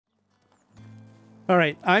All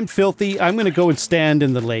right, I'm filthy. I'm going to go and stand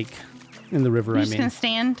in the lake, in the river. You're just gonna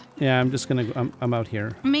stand. Yeah, I'm just gonna. I'm out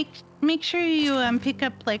here. Make sure you pick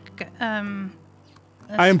up like I'm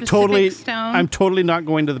totally. stone. I'm totally not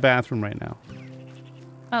going to the bathroom right now.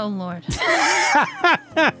 Oh Lord.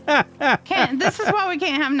 This is why we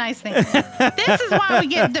can't have nice things. This is why we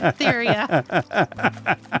get diphtheria.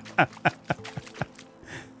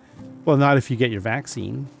 Well, not if you get your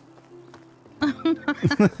vaccine.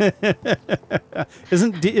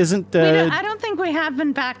 Isn't I don't think we have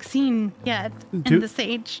been vaccine yet in this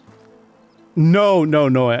age.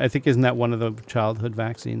 No. I think isn't that one of the childhood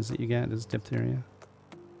vaccines that you get is diphtheria?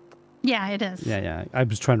 Yeah, it is. Yeah. I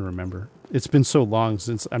was trying to remember. It's been so long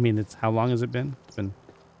since. I mean, how long has it been? It's been.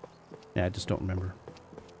 Yeah, I just don't remember.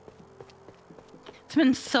 It's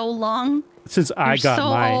been so long since I got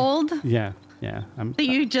so my. Old. Yeah. That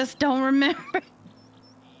you just don't remember.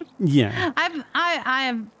 Yeah.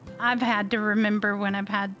 I've had to remember when I've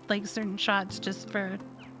had like certain shots just for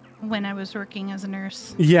when I was working as a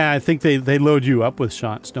nurse. Yeah, I think they load you up with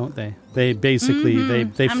shots, don't they? They basically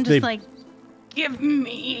I'm just like, give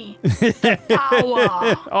me the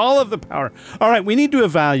power. All of the power. All right, we need to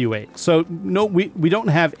evaluate. So no, we don't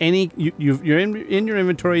have any. You're in your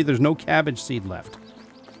inventory. There's no cabbage seed left,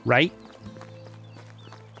 right?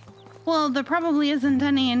 Well, there probably isn't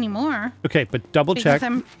any anymore. Okay, but double check.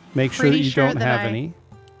 Make sure that you don't have any.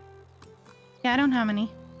 Yeah, I don't have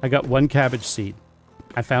any. I got one cabbage seed.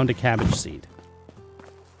 I found a cabbage seed.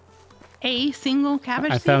 A single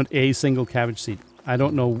cabbage seed? I found a single cabbage seed. I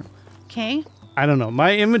don't know. Okay. I don't know.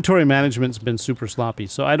 My inventory management's been super sloppy,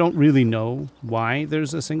 so I don't really know why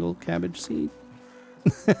there's a single cabbage seed.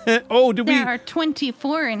 Oh, There are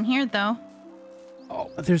 24 in here, though.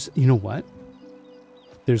 Oh, you know what?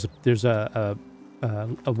 There's a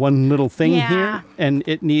one little thing here, and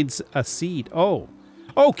it needs a seed.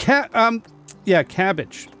 Yeah,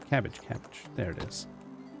 cabbage. There it is.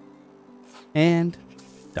 And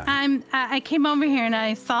done. I came over here and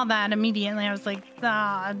I saw that immediately. I was like,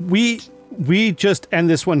 ah. We just, and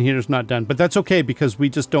this one here is not done, but that's okay because we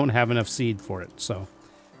just don't have enough seed for it. So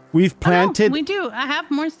we've planted. Oh, no, we do. I have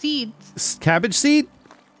more seeds. Cabbage seed?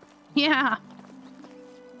 Yeah.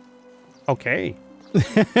 Okay.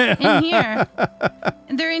 In here.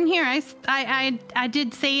 They're in here. I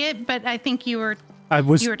did say it, but I think you were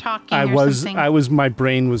talking. My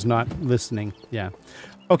brain was not listening. Yeah.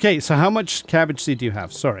 Okay, so how much cabbage seed do you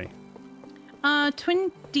have? Sorry.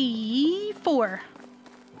 24.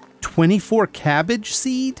 24 cabbage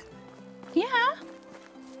seed? Yeah.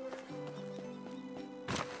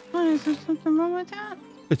 What, is there something wrong with that?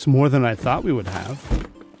 It's more than I thought we would have.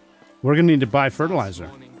 We're gonna need to buy fertilizer.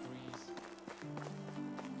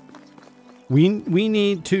 We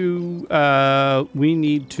need to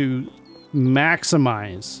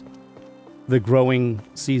maximize the growing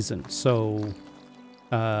season. So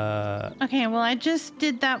okay, well I just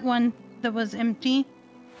did that one that was empty.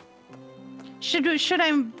 Should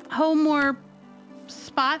I hoe more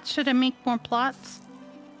spots? Should I make more plots?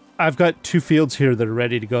 I've got 2 fields here that are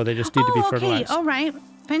ready to go. They just need to be fertilized. Okay, all right.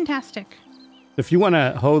 Fantastic. If you want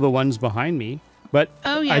to hoe the ones behind me, but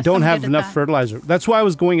yes, I don't have enough fertilizer. That's why I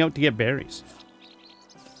was going out to get berries.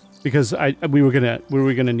 Because we were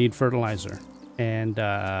gonna need fertilizer, and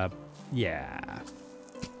yeah.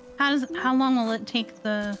 How long will it take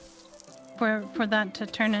for that to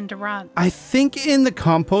turn into rot? I think in the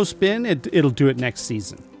compost bin it'll do it next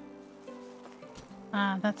season.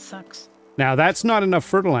 That sucks. Now that's not enough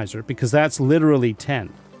fertilizer because that's literally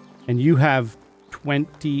 10, and you have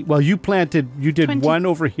 20. Well, you did 20, one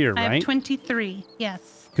over here, right? I have 23.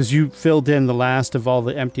 Yes. Because you filled in the last of all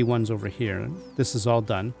the empty ones over here. This is all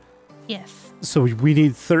done. Yes. So we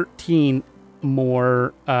need 13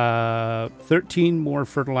 more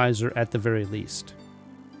fertilizer at the very least.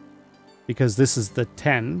 Because this is the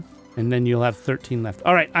 10, and then you'll have 13 left.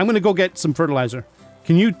 All right, I'm gonna go get some fertilizer.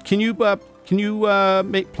 Can you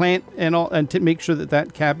make plant and to make sure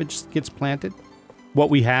that cabbage gets planted? What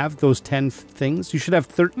we have, those 10 things, you should have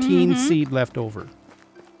 13 seed left over.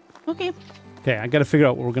 Okay. Okay, I got to figure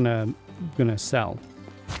out what we're gonna sell.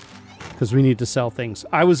 Because we need to sell things.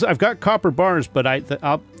 I've got copper bars, but I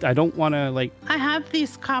don't want to like. I have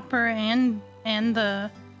these copper and the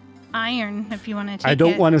iron. If you want to take I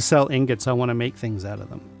don't want to sell ingots. I want to make things out of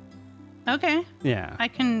them. Okay. Yeah. I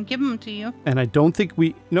can give them to you. And I don't think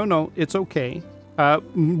we. No, it's okay.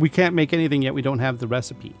 We can't make anything yet. We don't have the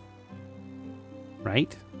recipe.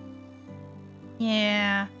 Right?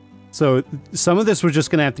 Yeah. So some of this we're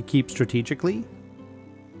just gonna have to keep strategically.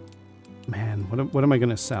 Man, what am I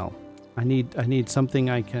gonna sell? I need something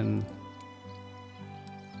I can.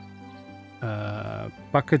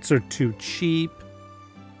 Buckets are too cheap.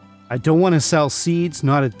 I don't want to sell seeds,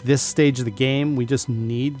 not at this stage of the game. We just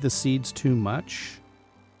need the seeds too much.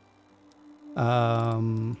 All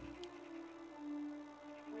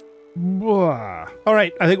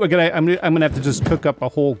right, I think I'm gonna have to just cook up a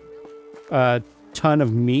whole ton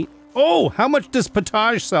of meat. Oh, how much does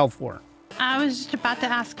potage sell for? I was just about to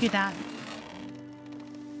ask you that.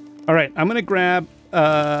 All right, I'm gonna grab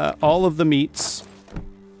all of the meats,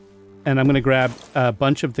 and I'm gonna grab a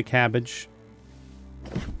bunch of the cabbage,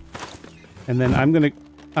 and then I'm gonna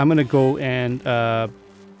go and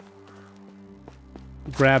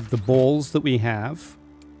grab the bowls that we have.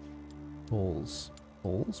 Bowls.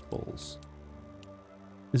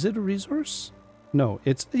 Is it a resource? No,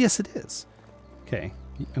 yes, it is. Okay,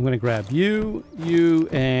 I'm gonna grab you,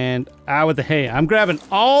 and with the hay. I'm grabbing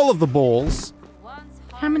all of the bowls.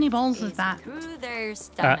 How many bowls is that?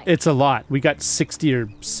 It's a lot. We got 60 or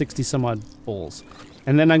 60 some odd bowls,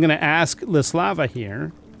 and then I'm gonna ask Lislava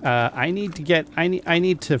here. I need to get it.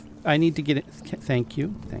 Thank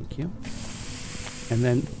you. And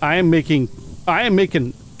then I am making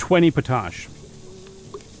 20 potage.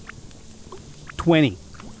 20.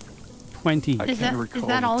 Is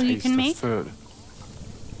that all you can make?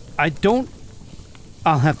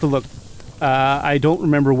 I'll have to look. I don't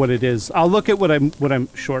remember what it is. I'll look at what I'm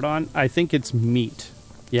short on. I think it's meat.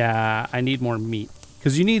 Yeah, I need more meat.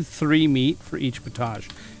 Because you need 3 meat for each potage.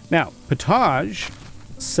 Now, potage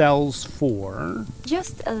sells for...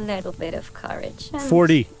 just a little bit of courage.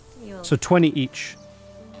 40. So 20 each.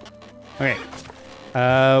 Okay.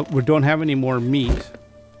 We don't have any more meat.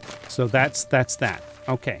 So that's that.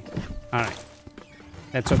 Okay. All right.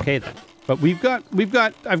 That's okay then. But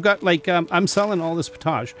I've got like, I'm selling all this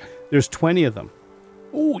potage. There's 20 of them.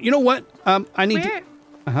 Oh, you know what? I need to...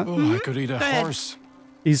 Oh, I could eat a horse.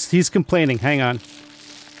 He's complaining. Hang on.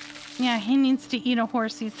 Yeah, he needs to eat a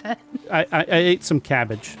horse, he said. I ate some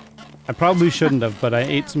cabbage. I probably shouldn't have, but I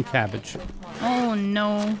ate some cabbage. Oh,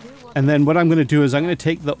 no. And then what I'm going to do is I'm going to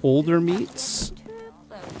take the older meats.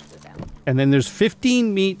 And then there's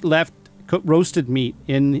 15 meat left, roasted meat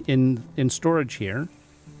in storage here.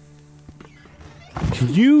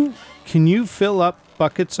 Can you fill up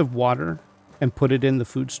buckets of water and put it in the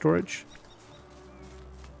food storage?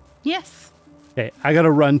 Yes. Okay, I gotta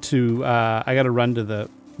run to the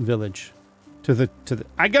village,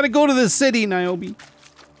 I gotta go to the city, Nyobi.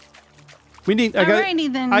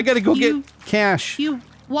 I gotta go get cash. You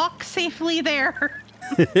walk safely there.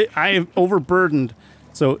 I am overburdened,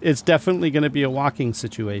 so it's definitely gonna be a walking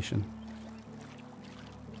situation.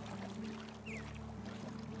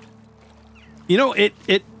 You know,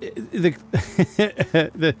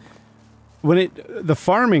 the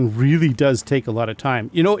farming really does take a lot of time.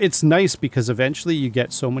 You know, it's nice because eventually you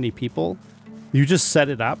get so many people, you just set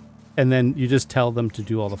it up and then you just tell them to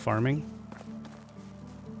do all the farming.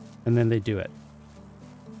 And then they do it.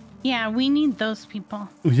 Yeah, we need those people.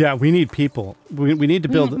 Yeah, we need people. We need to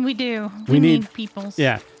build... We do. We need people.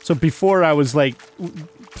 Yeah. So before I was like,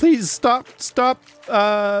 please stop.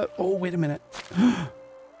 Oh, wait a minute.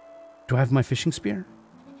 Do I have my fishing spear?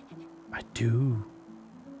 I do.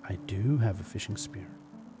 I do have a fishing spear.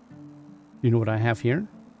 You know what I have here?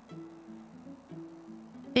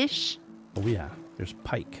 Fish? Oh yeah, there's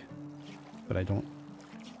pike. But I don't...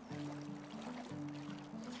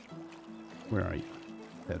 Where are you?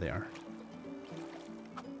 There they are.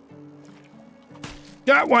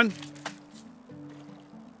 Got one!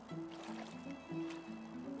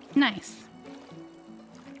 Nice.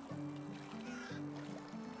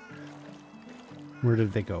 Where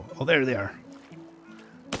did they go? Oh, there they are.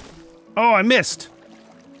 Oh, I missed!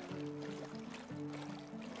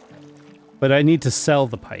 But I need to sell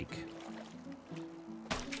the pike.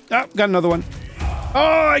 Oh, got another one.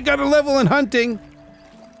 Oh, I got a level in hunting!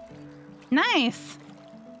 Nice.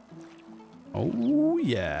 Oh,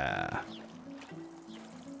 yeah.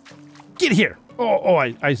 Get here! Oh,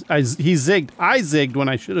 he zigged. I zigged when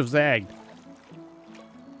I should have zagged.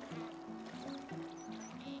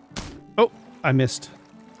 Oh, I missed.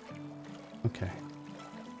 Okay.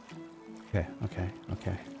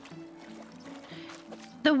 Okay.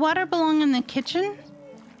 The water belong in the kitchen?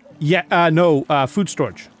 Yeah, no, food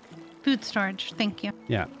storage. Food storage, thank you.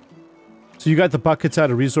 Yeah. So you got the buckets out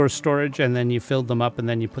of resource storage, and then you filled them up, and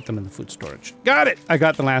then you put them in the food storage. Got it! I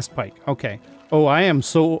got the last pike. Okay. Oh, I'm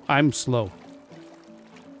slow. I'm going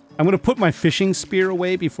to put my fishing spear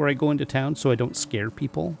away before I go into town so I don't scare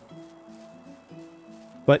people.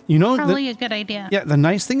 But, you know... Probably a good idea. Yeah, the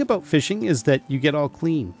nice thing about fishing is that you get all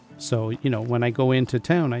clean. So, you know, when I go into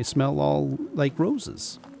town, I smell all like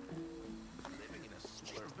roses.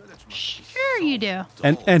 Sure you do.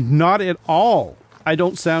 And not at all I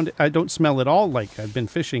don't smell at all like I've been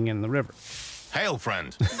fishing in the river. Hail,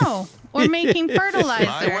 friend. Oh, or making My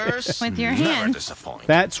fertilizer wares with your never hands. disappoint.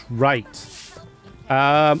 That's right.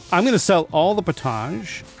 I'm going to sell all the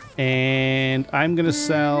potage, and I'm going to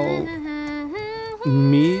sell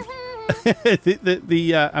meat.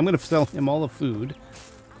 I'm going to sell him all the food,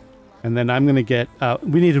 and then I'm going to get.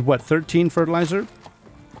 We needed what? 13 fertilizer.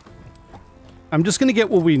 I'm just going to get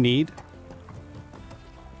what we need.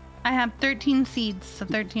 I have 13 seeds, so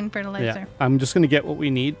 13 fertilizer. Yeah, I'm just going to get what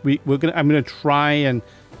we need. I'm going to try and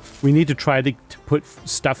we need to try to put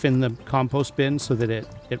stuff in the compost bin so that it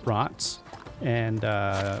rots. And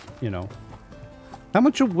you know, how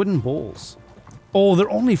much are wooden bowls? Oh,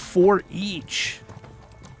 they're only 4 each.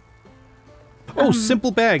 Oh,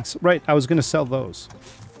 simple bags. Right, I was going to sell those.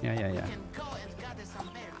 Yeah.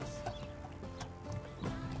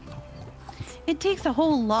 It takes a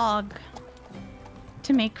whole log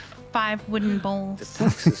to make 5 wooden bowls. I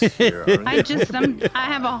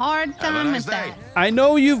have a hard time with that. I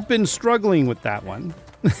know you've been struggling with that one.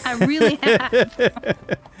 I really have.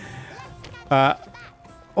 I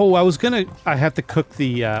have to cook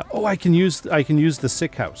the I can use the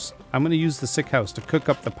sick house. I'm gonna use the sick house to cook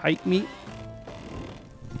up the pike meat.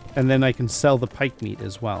 And then I can sell the pike meat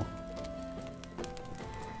as well.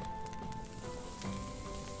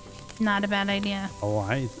 Not a bad idea. Oh,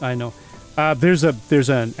 I know. There's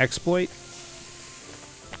an exploit.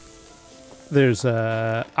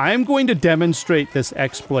 I'm going to demonstrate this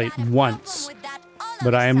exploit once,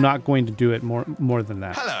 but I am not going to do it more than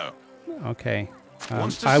that. Hello. Okay.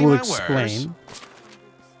 I will explain.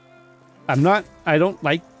 I don't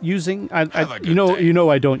like using. You know,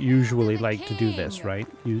 I don't usually like to do this, right?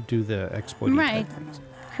 You do the exploit. Right.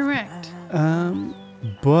 Correct.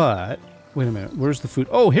 But wait a minute. Where's the food?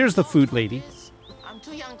 Oh, here's the food lady.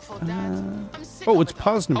 It's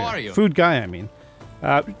Posnamir. Food guy, I mean.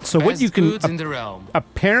 So what you can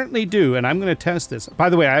apparently do, and I'm going to test this. By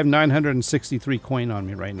the way, I have 963 coin on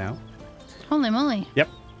me right now. Holy moly. Yep.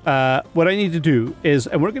 What I need to do is,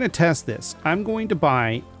 and we're going to test this. I'm going to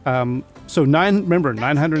buy,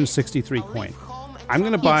 963 coin. I'm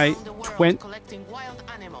going to buy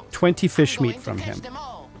 20 fish meat from him.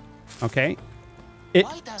 Okay?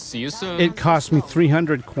 See you soon. It cost me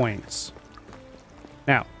 300 coins.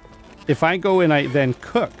 Now, if I go and I then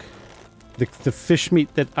cook the fish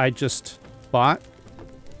meat that I just bought,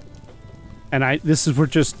 and we're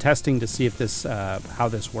just testing to see if this, how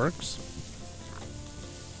this works.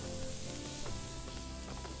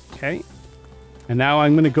 Okay. And now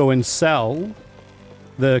I'm going to go and sell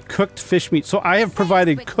the cooked fish meat. So I have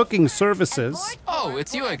provided cooking services. Oh,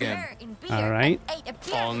 it's you again. All right.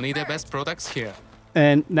 Only the best products here.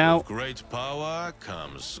 And now, with great power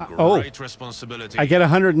comes great responsibility. I get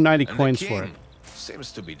 190 And coins the for it. king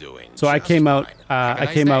seems to be doing So I just came out. fine.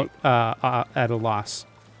 I came out at a loss.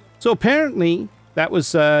 So apparently, that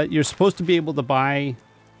was you're supposed to be able to buy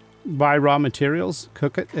raw materials,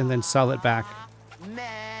 cook it, and then sell it back.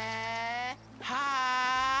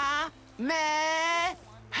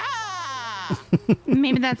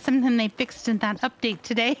 Maybe that's something they fixed in that update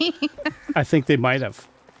today. I think they might have.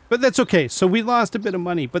 But that's okay. So we lost a bit of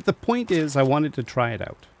money. But the point is, I wanted to try it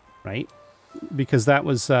out, right? Because that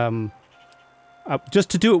was just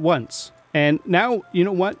to do it once. And now, you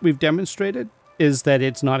know what we've demonstrated is that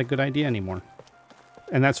it's not a good idea anymore.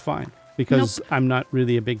 And that's fine. Because I'm not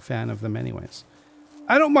really a big fan of them anyways.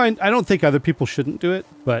 I don't mind. I don't think other people shouldn't do it.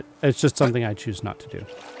 But it's just something I choose not to do.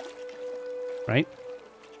 Right?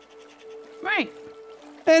 Right.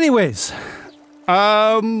 Anyways,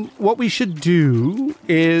 what we should do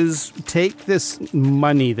is take this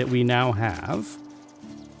money that we now have,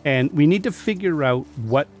 and we need to figure out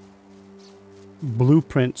what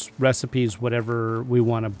blueprints, recipes, whatever we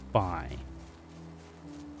want to buy.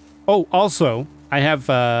 Oh, also, I have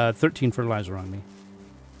 13 fertilizer on me.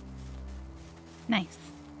 Nice.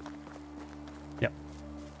 Yep.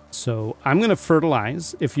 So I'm going to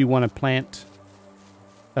fertilize if you want to plant.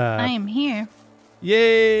 I am here.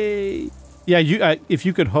 Yay! Yeah, you. If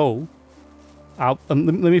you could hoe, let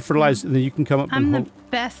me fertilize, and then you can come up and hoe. I'm the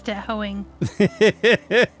best at hoeing.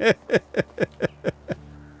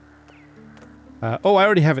 I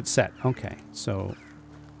already have it set. Okay, so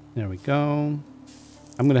there we go.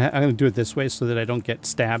 I'm gonna do it this way so that I don't get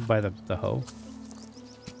stabbed by the hoe.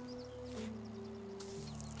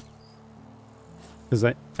 Because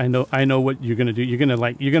I know what you're gonna do.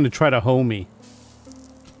 You're gonna try to hoe me.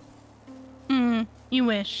 You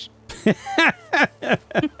wish.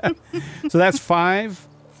 So that's 5.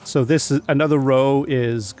 So this is another row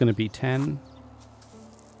is going to be 10.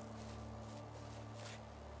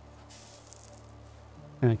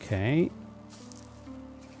 Okay.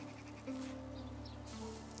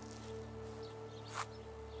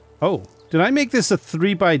 Oh, did I make this a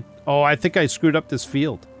 3 by... Oh, I think I screwed up this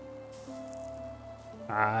field.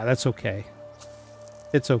 Ah, that's okay.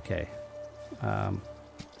 It's okay.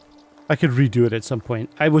 I could redo it at some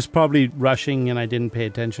point. I was probably rushing and I didn't pay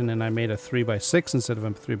attention and I made a 3 by 6 instead of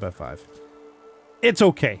a 3 by 5. It's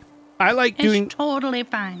okay. I like doing... It's totally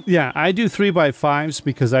fine. Yeah, I do 3 by 5s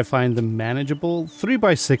because I find them manageable. 3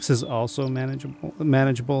 by 6 is also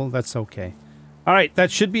manageable. That's okay. All right,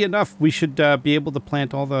 that should be enough. We should be able to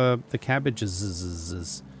plant all the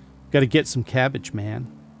cabbages. Got to get some cabbage,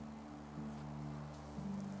 man.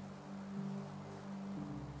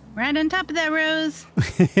 Right on top of that, Rose.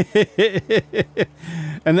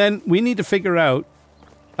 And then we need to figure out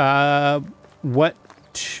what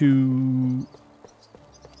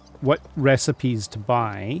recipes to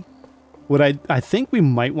buy. What I think we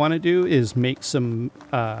might want to do is make some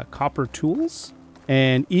copper tools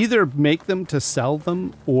and either make them to sell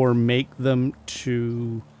them or make them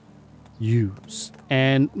to use.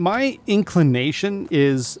 And my inclination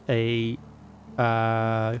is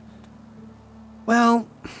well,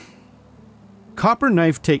 copper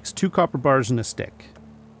knife takes 2 copper bars and a stick.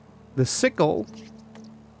 The sickle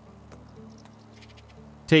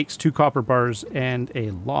takes 2 copper bars and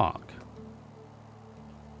a log.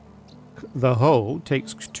 The hoe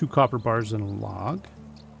takes 2 copper bars and a log.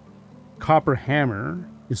 Copper hammer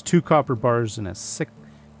is 2 copper bars and a sickle.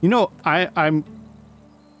 You know, I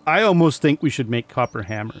almost think we should make copper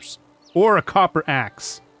hammers or a copper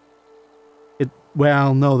axe.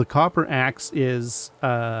 Well, no, the copper axe is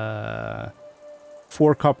 4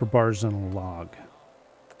 copper bars and a log.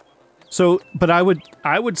 So, but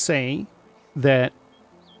I would say that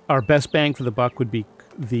our best bang for the buck would be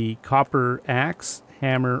the copper axe,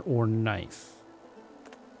 hammer, or knife.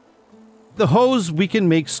 The hoes, we can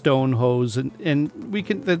make stone hoes, and we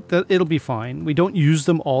can it'll be fine. We don't use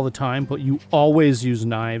them all the time, but you always use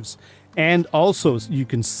knives, and also you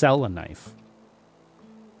can sell a knife.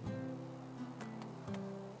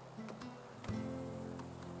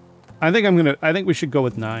 I think we should go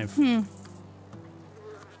with knife. Okay.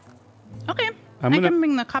 I can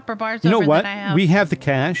bring the copper bars over. You know what? That I have. We have the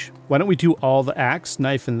cash. Why don't we do all the axe,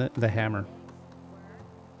 knife, and the hammer?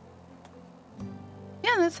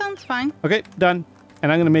 Yeah, that sounds fine. Okay, done.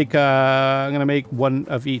 And I'm gonna make one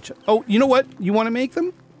of each. Oh, you know what? You want to make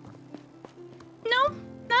them? No,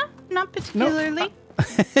 not particularly. No.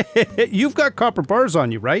 You've got copper bars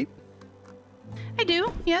on you, right? I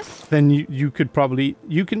do, yes. Then you could probably...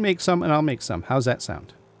 You can make some and I'll make some. How's that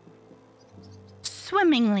sound?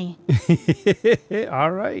 Swimmingly.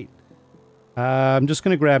 All right. I'm just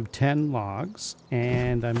going to grab 10 logs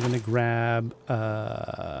and I'm going to grab...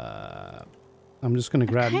 I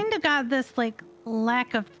kind of got this, like,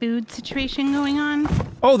 lack of food situation going on.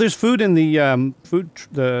 Oh, there's food in the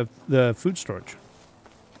food storage.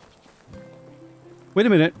 Wait a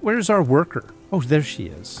minute. Where's our worker? Oh, there she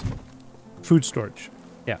is. Food storage.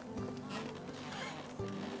 Yeah.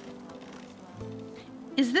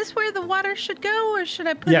 Is this where the water should go, or should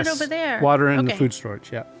I put it over there? Yes, water in the food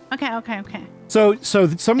storage, yeah. Okay. So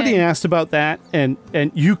somebody asked about that, and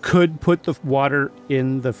you could put the water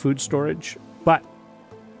in the food storage, but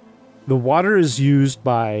the water is used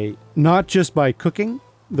by, not just by cooking,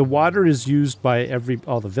 the water is used by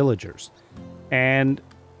all the villagers. And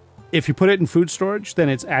if you put it in food storage, then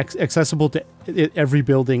it's accessible to every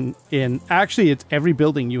building actually, it's every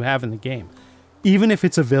building you have in the game. Even if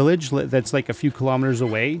it's a village that's like a few kilometers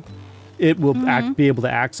away, it will be able to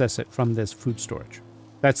access it from this food storage.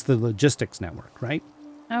 That's the logistics network, right?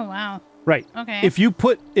 Oh, wow. Right. Okay. If you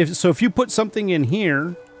put something in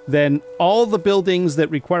here, then all the buildings that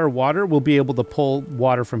require water will be able to pull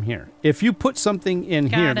water from here. If you put something in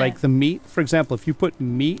here, like the meat, for example, if you put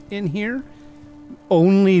meat in here,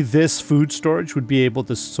 only this food storage would be able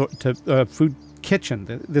to food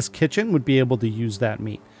kitchen. This kitchen would be able to use that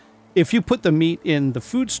meat. If you put the meat in the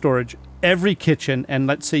food storage, every kitchen, and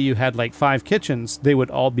let's say you had like 5 kitchens, they would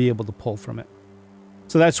all be able to pull from it.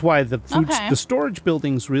 So that's why the storage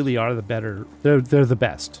buildings really are the better. They're the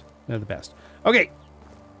best. They're the best. Okay.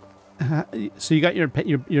 So you got your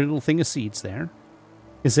little thing of seeds there.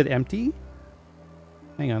 Is it empty?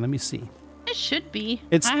 Hang on, let me see. It should be.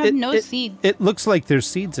 I have no seeds. It looks like there's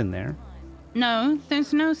seeds in there. No,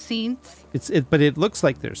 there's no seeds. But it looks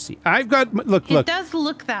like there's seeds. I've got look. It does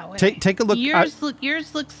look that way. Take a look.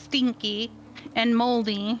 Yours looks stinky and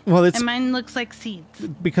moldy. Well, and mine looks like seeds.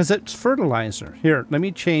 Because it's fertilizer. Here, let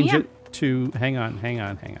me change it to. Hang on.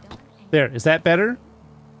 There. Is that better?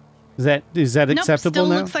 Is that acceptable now? Still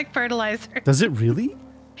looks like fertilizer. Does it really?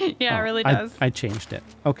 Yeah, it really does. I changed it.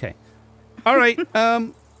 Okay. All right.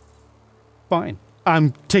 Fine.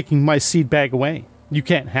 I'm taking my seed bag away. You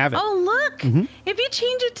can't have it. Oh, look! Mm-hmm. If you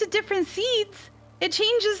change it to different seeds, it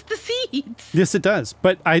changes the seeds. Yes, it does.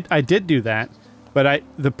 But I did do that. But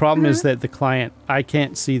the problem is that the client, I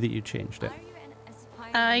can't see that you changed it.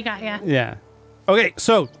 I got ya. Yeah. Okay,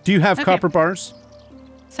 so do you have copper bars?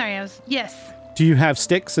 Sorry, yes. Do you have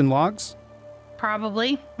sticks and logs?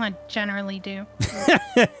 Probably. I generally do.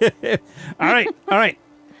 All right.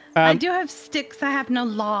 I do have sticks. I have no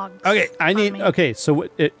logs. Okay, okay, so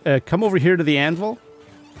come over here to the anvil.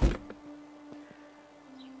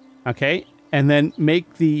 Okay, and then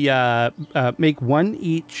make the, make one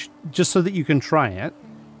each, just so that you can try it.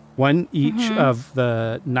 One each of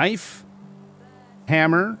the knife,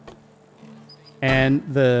 hammer, and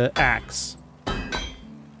the axe.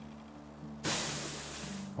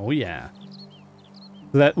 Oh, yeah.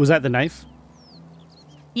 Was that the knife?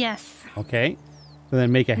 Yes. Okay. And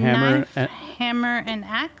then make a hammer. Knife, hammer, and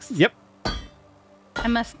axe? Yep. I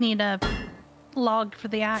must need a log for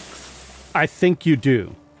the axe. I think you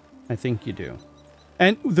do.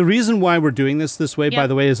 And the reason why we're doing this way, by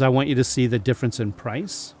the way, is I want you to see the difference in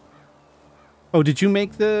price. Oh, did you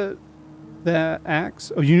make the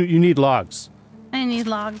axe? Oh, you need logs. I need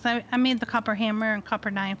logs. I made the copper hammer and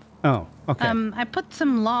copper knife. Oh, okay. I put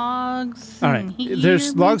some logs. All right.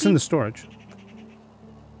 There's logs in the storage.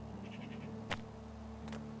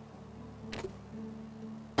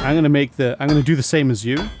 I'm gonna do the same as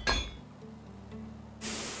you.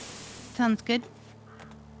 Sounds good.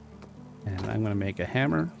 And I'm gonna make a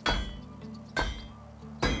hammer.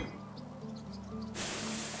 Okay.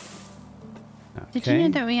 Did you know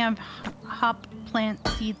that we have hop plant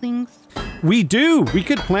seedlings? We do. We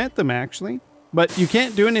could plant them actually, but you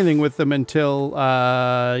can't do anything with them until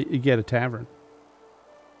you get a tavern.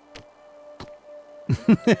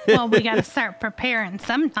 Well, we got to start preparing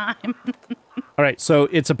sometime. All right, so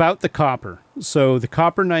it's about the copper. So the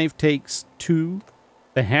copper knife takes 2,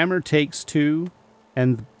 the hammer takes 2,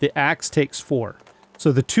 and the axe takes 4.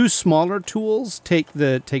 So the 2 smaller tools take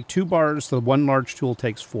 2 bars. The 1 large tool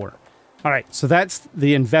takes 4. All right, so that's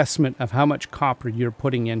the investment of how much copper you're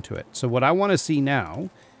putting into it. So what I want to see now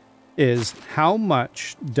is how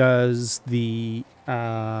much does the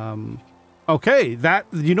okay, that,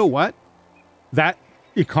 you know what? That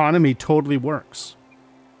economy totally works.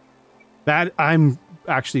 That, I'm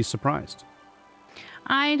actually surprised.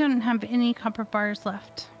 I don't have any copper bars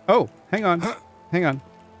left. Oh, hang on. Hang on.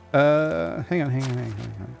 Hang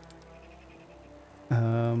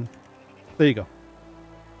on. There you go.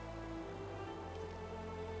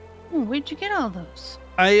 Oh, where'd you get all those?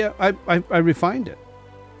 I refined it.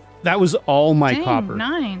 That was all my copper.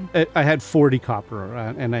 9. I had 40 copper,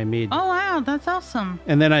 and I made... Oh, wow, that's awesome.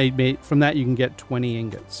 And then I made... From that, you can get 20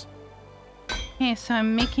 ingots. Okay, so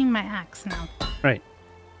I'm making my axe now. Right.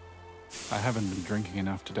 I haven't been drinking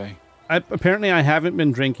enough today. Apparently, I haven't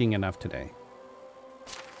been drinking enough today.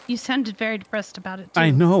 You sounded very depressed about it, too.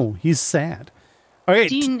 I know. He's sad. All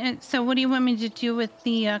right. So what do you want me to do with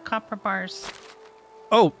the copper bars?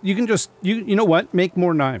 Oh, you can just... You know what? Make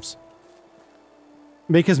more knives.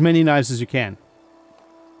 Make as many knives as you can.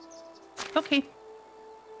 Okay.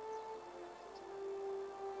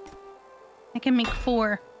 I can make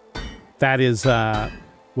 4. That is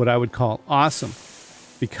what I would call awesome.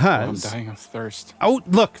 Because... I'm dying of thirst. Oh,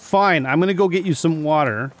 look, fine. I'm going to go get you some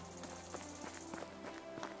water.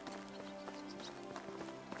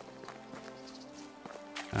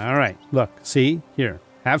 All right. Look, see? Here.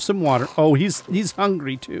 Have some water. Oh, he's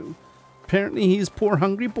hungry, too. Apparently, he's a poor,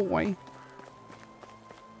 hungry boy.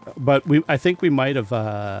 But I think we might have,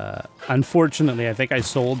 unfortunately, I think I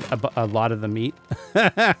sold a lot of the meat.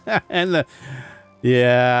 And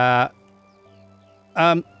yeah.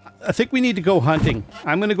 I think we need to go hunting.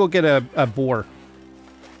 I'm going to go get a boar.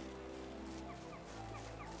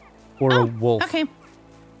 Or a wolf. Okay.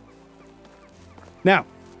 Now,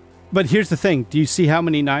 but here's the thing. Do you see how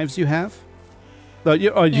many knives you have? Do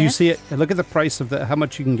you see it? Look at the price of how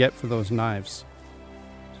much you can get for those knives.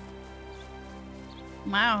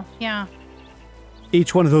 Wow, yeah.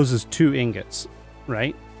 Each one of those is 2 ingots,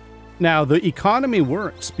 right? Now, the economy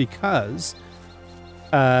works because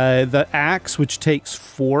the axe, which takes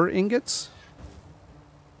 4 ingots...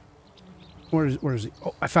 Where is he?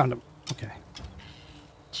 Oh, I found him. Okay.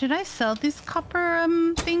 Should I sell these copper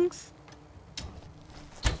things?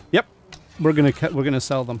 Yep. We're gonna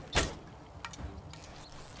sell them.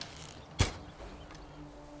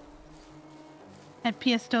 At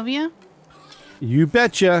Piestovia? You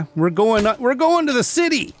betcha. We're going to the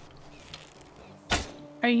city.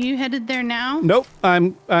 Are you headed there now? Nope.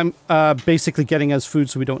 I'm basically getting us food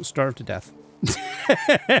so we don't starve to death.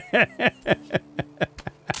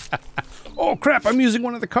 Oh crap, I'm using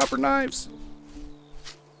one of the copper knives.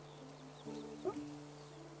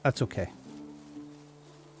 That's okay.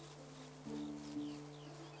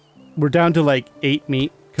 We're down to like 8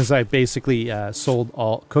 meat because I basically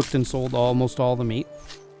cooked and sold almost all the meat.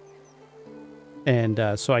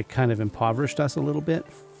 And so I kind of impoverished us a little bit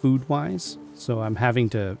food-wise. So I'm having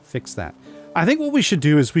to fix that. I think what we should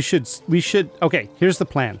do is we should. Okay, here's the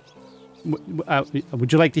plan.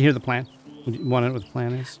 Would you like to hear the plan? Would you want to know what the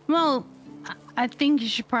plan is? Well, I think you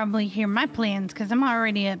should probably hear my plans because I'm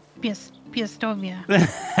already at Piestovia.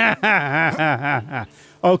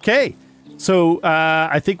 Okay, so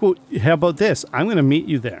I think how about this? I'm going to meet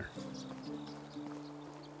you there,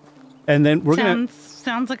 and then we're gonna.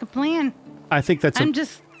 Sounds like a plan. I think that's. I'm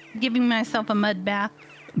just giving myself a mud bath.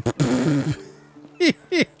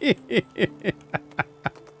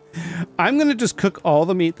 I'm gonna just cook all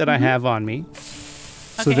the meat that I have on me,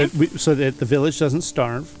 so that the village doesn't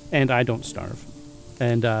starve and I don't starve,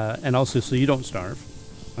 and also so you don't starve,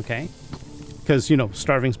 okay? Because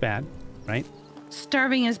starving's bad, right?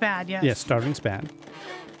 Starving is bad, yes. Yeah, starving's bad.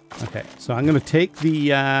 Okay, so I'm gonna take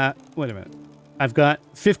the wait a minute. I've got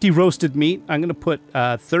 50 roasted meat. I'm gonna put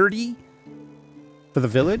 30 for the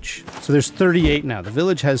village. So there's 38 now. The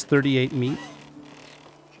village has 38 meat.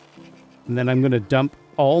 And then I'm going to dump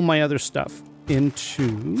all my other stuff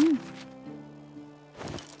into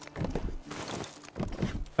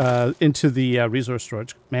the resource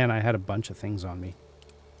storage. Man, I had a bunch of things on me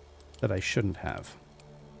that I shouldn't have.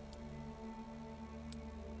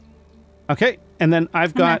 Okay, and then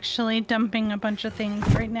I'm actually dumping a bunch of things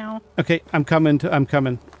right now. Okay, I'm coming.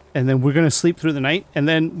 And then we're going to sleep through the night, and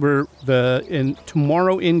then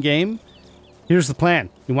tomorrow in game. Here's the plan.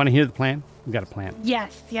 You want to hear the plan? We got a plan.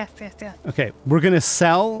 Yes. Okay, we're going to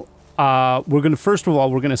sell. First of all,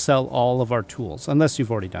 we're going to sell all of our tools, unless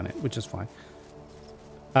you've already done it, which is fine.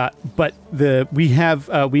 But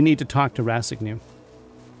we need to talk to Rasignu.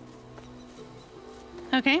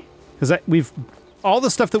 Okay. Because we've all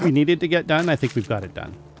the stuff that we needed to get done. I think we've got it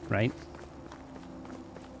done, right?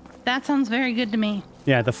 That sounds very good to me.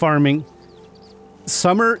 Yeah, the farming.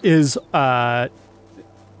 Summer is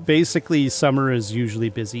basically summer is usually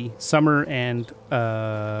busy. Summer and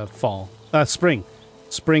fall. Spring.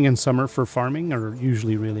 Spring and summer for farming are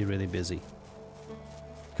usually really, really busy.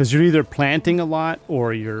 Because you're either planting a lot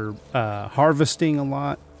or you're harvesting a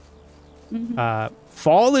lot. Mm-hmm.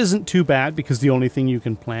 Fall isn't too bad because the only thing you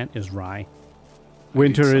can plant is rye.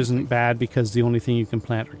 Winter isn't bad because the only thing you can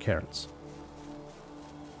plant are carrots.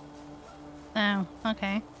 Oh,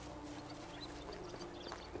 okay.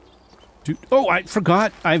 Dude, I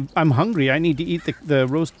forgot. I'm hungry. I need to eat the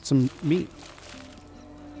roast some meat.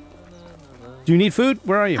 Do you need food?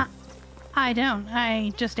 Where are you? I don't.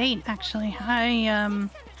 I just ate, actually. I'm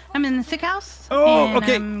in the sick house. Oh, and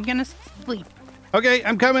okay. I'm gonna sleep. Okay,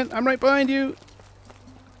 I'm coming. I'm right behind you.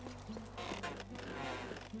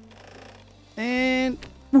 And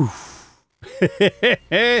woof.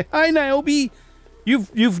 Hi, Nyobi.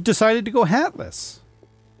 You've decided to go hatless.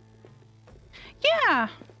 Yeah.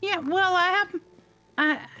 Well,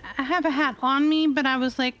 I have a hat on me, but I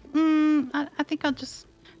was like, I think I'll just.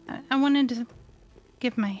 I wanted to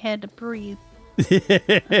give my head a breathe.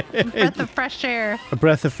 A breath of fresh air. A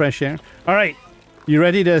breath of fresh air. All right, you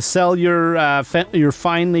ready to sell your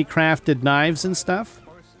finely crafted knives and stuff?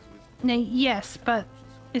 Yes, but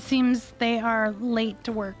it seems they are late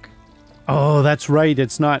to work. Oh, that's right.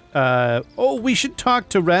 It's not. We should talk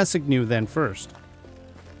to Rasignu then first.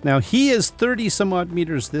 Now, he is 30 some odd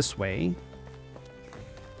meters this way.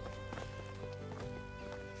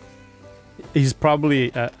 He's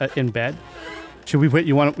probably in bed. Should we wait? Do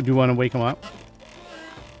you want to wake him up?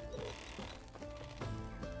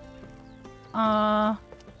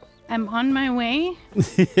 I'm on my way.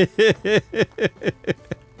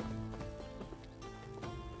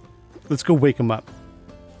 Let's go wake him up.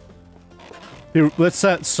 Here, let's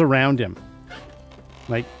surround him.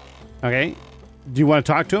 Like, okay. Do you want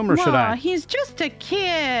to talk to him or should I? He's just a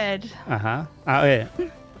kid. Uh-huh. Yeah.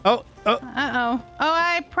 Oh. Uh-oh. Oh,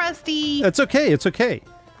 I pressed E. It's okay. It's okay.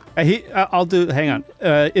 I'll do... Hang on.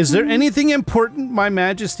 Is there anything important? My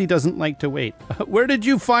Majesty doesn't like to wait. Where did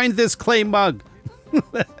you find this clay mug?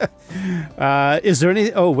 Is there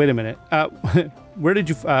any... Oh, wait a minute. Where did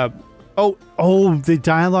you... the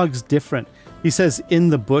dialogue's different. He says, in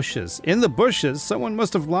the bushes. In the bushes? Someone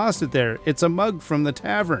must have lost it there. It's a mug from the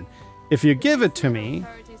tavern. If you give it to me...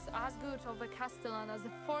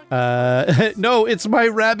 no, it's my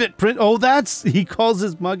rabbit print. Oh, he calls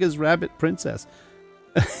his mug his rabbit princess.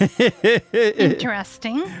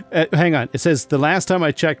 Interesting. Hang on. It says, the last time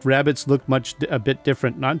I checked, rabbits look a bit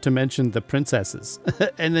different, not to mention the princesses.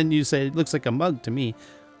 And then you say, it looks like a mug to me.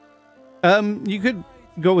 You could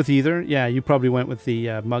go with either. Yeah, you probably went with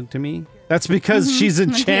the mug to me. That's because she's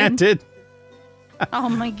enchanted. Oh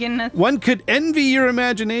my goodness. One could envy your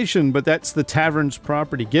imagination, but that's the tavern's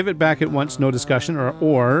property. Give it back at once, no discussion.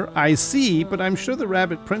 Or I see, but I'm sure the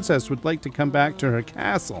rabbit princess would like to come back to her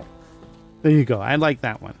castle. There you go. I like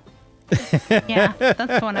that one. Yeah,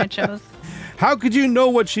 that's the one I chose. How could you know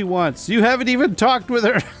what she wants? You haven't even talked with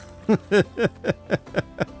her.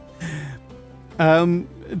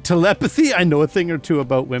 Telepathy. I know a thing or two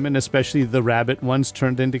about women, especially the rabbit ones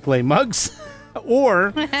turned into clay mugs.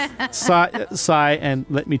 Or sigh and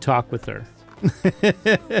let me talk with her.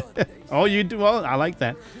 Oh, you do? Well, I like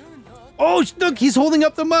that. Oh, look, he's holding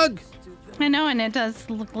up the mug. I know, and it does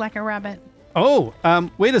look like a rabbit. Oh,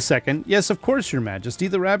 wait a second. Yes, of course, Your Majesty.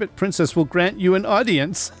 The rabbit princess will grant you an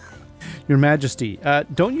audience. Your Majesty,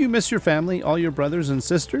 don't you miss your family, all your brothers and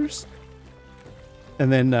sisters? And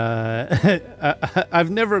then, I've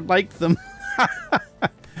never liked them.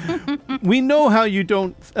 We know how you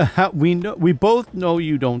don't. We both know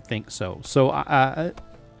you don't think so. So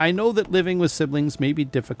I know that living with siblings may be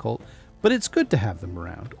difficult, but it's good to have them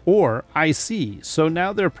around. Or I see. So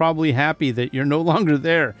now they're probably happy that you're no longer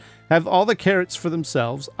there. Have all the carrots for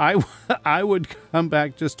themselves. I would come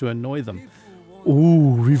back just to annoy them.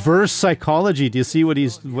 Ooh, reverse psychology. Do you see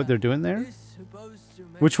what they're doing there?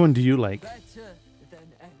 Which one do you like?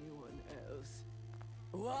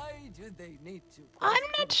 I'm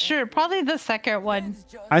not sure. Probably the second one.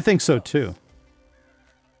 I think so too.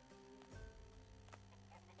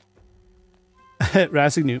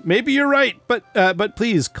 Rasignu, maybe you're right, but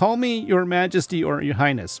please call me Your Majesty or Your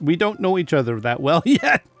Highness. We don't know each other that well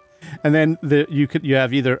yet. And then you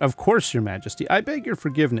have either, of course, Your Majesty. I beg your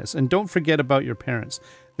forgiveness, and don't forget about your parents,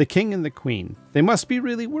 the king and the queen. They must be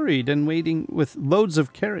really worried and waiting with loads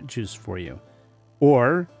of carrot juice for you.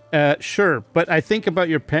 Or sure, but think about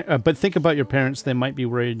your parents. They might be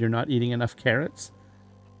worried you're not eating enough carrots.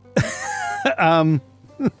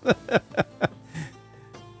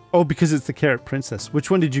 Oh, because it's the carrot princess.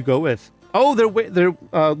 Which one did you go with? Oh, they're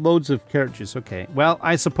loads of carrot juice. Okay. Well,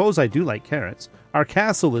 I suppose I do like carrots. Our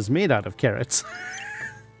castle is made out of carrots.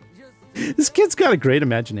 This kid's got a great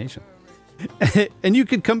imagination. And you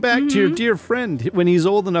could come back to your dear friend when he's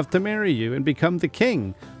old enough to marry you and become the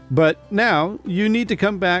king. But now you need to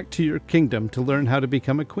come back to your kingdom to learn how to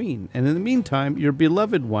become a queen. And in the meantime, your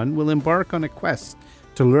beloved one will embark on a quest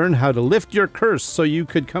to learn how to lift your curse so you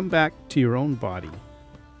could come back to your own body.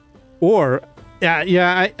 Or,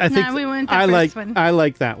 I think we went I one.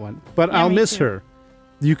 like that one. But Yeah, I'll me miss too. her.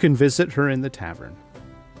 You can visit her in the tavern.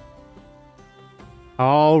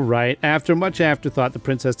 All right. After much afterthought, the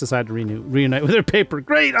princess decided to reunite with her paper.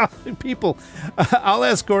 Great people. I'll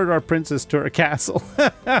escort our princess to her castle.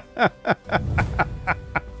 That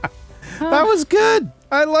was good.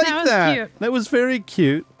 I like that. That was cute. That was very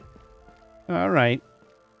cute. All right.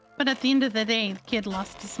 But at the end of the day, the kid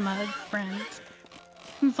lost his mug friend.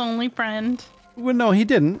 His only friend. Well, no, he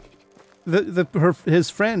didn't. His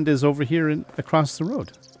friend is over here across the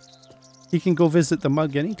road. He can go visit the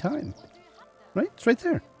mug anytime. Right? It's right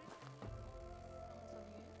there.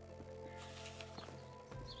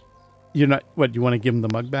 You're not... What, you want to give him the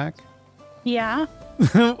mug back? Yeah.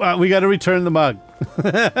 Well, we got to return the mug.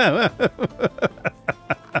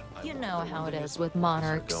 You know how it is with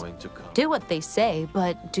monarchs. Going to come. Do what they say,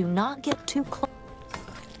 but do not get too close.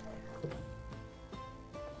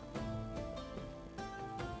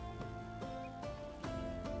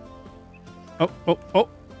 Oh,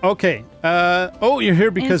 okay. You're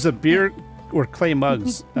here because of beer or clay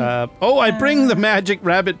mugs. I bring the magic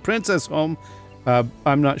rabbit princess home.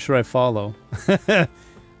 I'm not sure I follow.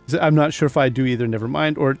 I'm not sure if I do either. Never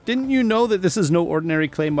mind. Or didn't you know that this is no ordinary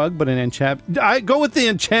clay mug, but an I go with the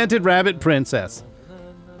enchanted rabbit princess.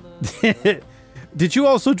 Did you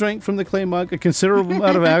also drink from the clay mug? A considerable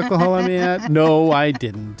amount of alcohol, I may add? No, I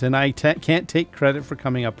didn't. And I can't take credit for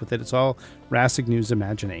coming up with it. It's all Rasignu's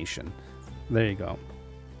imagination. There you go.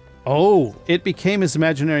 Oh, it became his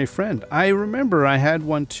imaginary friend. I remember I had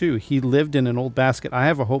one too. He lived in an old basket. I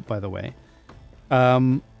have a hope, by the way.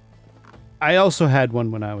 I also had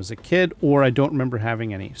one when I was a kid, or I don't remember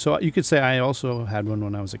having any. So you could say I also had one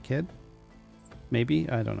when I was a kid. Maybe?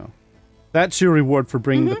 I don't know. That's your reward for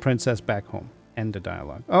bringing the princess back home. End of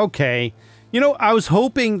dialogue. Okay. You know, I was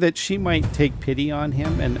hoping that she might take pity on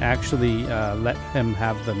him and actually let him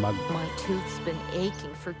have the mug. My tooth's been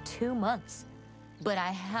aching for 2 months, but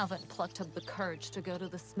I haven't plucked up the courage to go to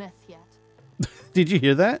the smith yet. Did you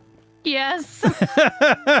hear that?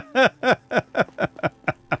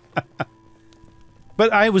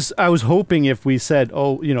 But I was hoping if we said,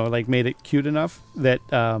 oh, you know, like made it cute enough that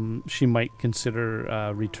she might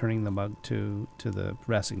consider returning the mug to the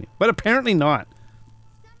Rasigny. But apparently not.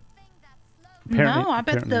 No, I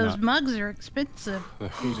bet those mugs are expensive. The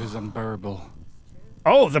heat is unbearable.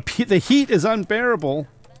 Oh, the heat is unbearable.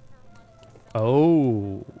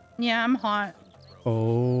 Oh. Yeah, I'm hot.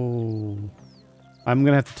 Oh. I'm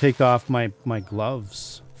going to have to take off my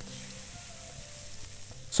gloves.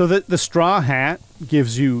 So the straw hat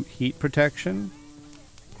gives you heat protection.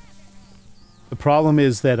 The problem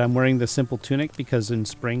is that I'm wearing the simple tunic because in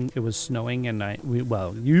spring it was snowing and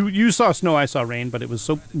you saw snow, I saw rain, but it was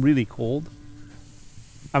so really cold.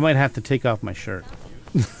 I might have to take off my shirt.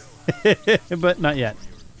 But not yet.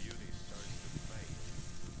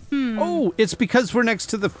 Oh, it's because we're next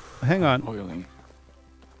to the... Hang on. Oiling.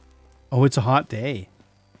 Oh, it's a hot day.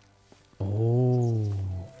 Oh.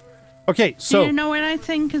 Okay, so... You know what I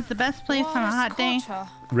think is the best place on a hot day?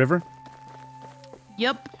 River?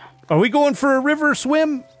 Yep. Are we going for a river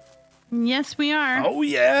swim? Yes, we are. Oh,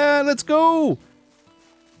 yeah, let's go.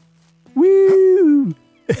 Woo!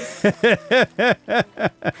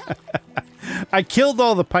 I killed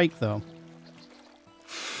all the pike, though.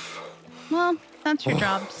 Well, that's your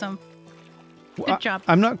job, so good job.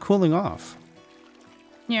 I'm not cooling off.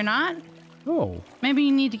 You're not? Oh. Maybe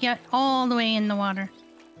you need to get all the way in the water.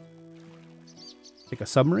 Like a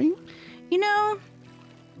submarine? You know,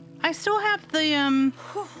 I still have the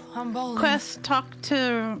quest talk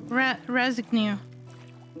to Rasigny.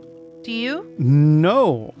 Do you?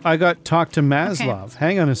 No, I got talk to Maslov. Okay.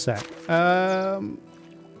 Hang on a sec.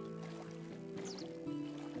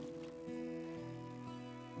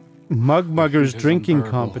 Muggers drinking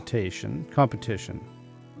competition.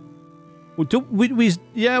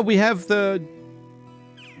 We have the...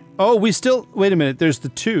 Oh, we still... Wait a minute, there's the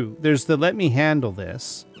two. There's the let me handle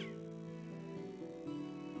this.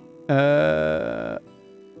 I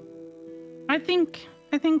think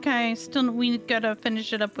we gotta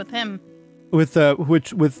finish it up with him. With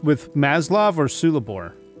with Maslov or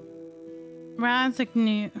Sulabor?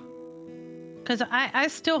 Rasigny. Because I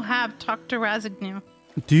still have talked to Rasigny.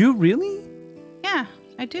 Do you really? Yeah,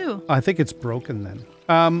 I do. I think it's broken then.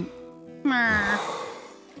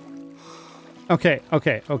 Okay.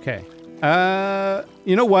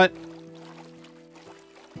 You know what?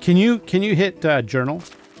 Can you hit journal?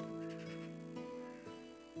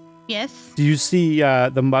 Yes. Do you see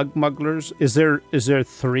the mugglers? Is there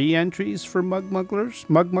 3 entries for muggers?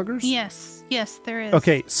 Yes, there is.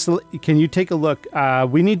 Okay, so can you take a look?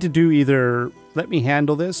 We need to do either let me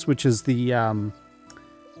handle this, which is the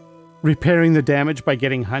repairing the damage by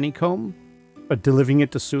getting honeycomb, but delivering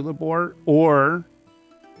it to Sulabor, or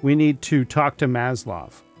we need to talk to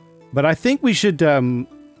Maslov. But I think we should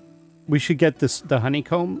get the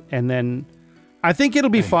honeycomb, and then I think it'll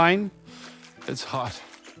be fine. It's hot.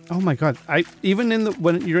 Oh my god! Even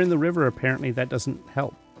when you're in the river, apparently that doesn't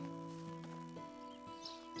help.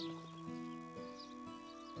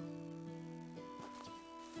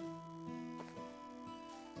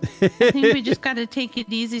 I think we just got to take it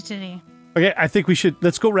easy today. Okay, I think we should.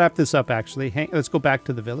 Let's go wrap this up. Actually, let's go back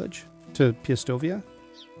to the village, to Piastovia.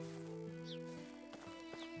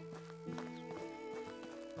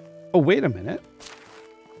 Oh, wait a minute.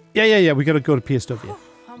 Yeah. We got to go to Piastovia.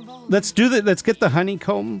 Let's do that. Let's get the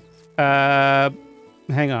honeycomb.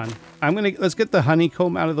 Hang on. Let's get the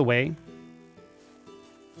honeycomb out of the way.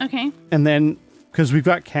 Okay. And then, because we've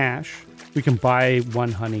got cash, we can buy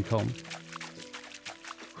 1 honeycomb.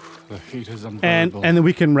 The heat is unbearable. And then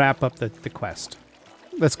we can wrap up the quest.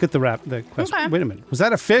 Let's get the quest. Okay. Wait a minute. Was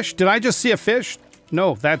that a fish? Did I just see a fish?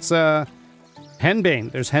 No, that's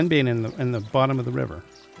henbane. There's henbane in the bottom of the river.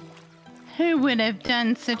 Who would have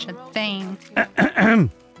done such a thing?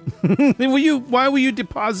 Why were you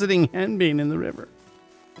depositing henbane in the river?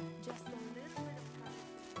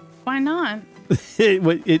 Why not?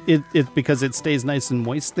 It because it stays nice and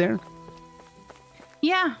moist there?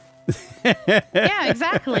 Yeah. Yeah,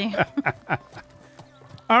 exactly.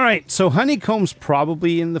 All right, so honeycomb's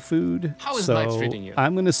probably in the food. How is life treating you?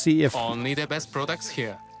 I'm going to see if... Only the best products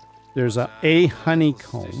here. There's a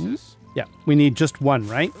honeycomb. Yeah, we need just 1,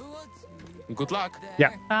 right? Good luck.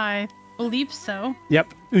 Yeah. I believe so.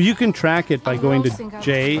 Yep. You can track it by going to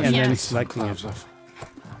J and then selecting it.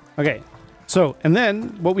 Okay. So, and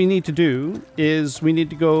then what we need to do is we need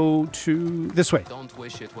to go to this way. Don't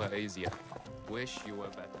wish it were easier. Wish you were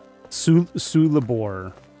better.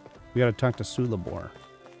 Sulabor. We got to talk to Sulabor.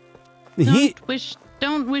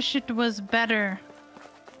 Don't wish it was better.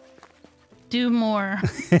 Do more.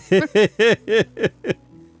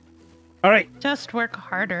 All right. Just work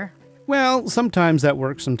harder. Well, sometimes that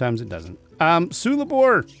works, sometimes it doesn't.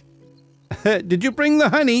 Sulabor, did you bring the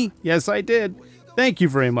honey? Yes, I did. Thank you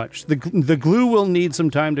very much. The glue will need some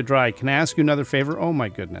time to dry. Can I ask you another favor? Oh my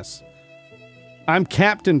goodness. I'm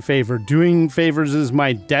Captain Favor. Doing favors is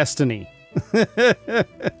my destiny.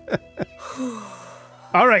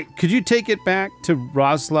 All right, could you take it back to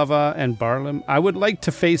Roslava and Barlam? I would like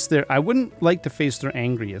to face their... I wouldn't like to face their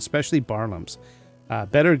angry, especially Barlam's.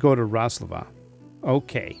 Better go to Roslava.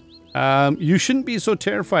 Okay. You shouldn't be so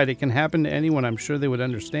terrified. It can happen to anyone. I'm sure they would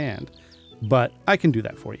understand. But I can do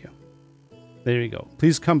that for you. There you go.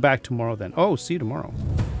 Please come back tomorrow then. Oh, see you tomorrow.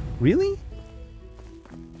 Really?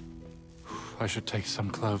 I should take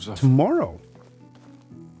some clothes off. Tomorrow?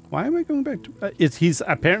 Why am I going back to... he's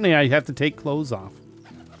apparently I have to take clothes off.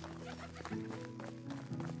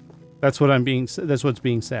 That's what I'm being... That's what's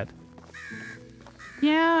being said.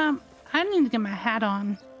 Yeah, I need to get my hat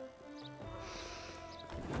on.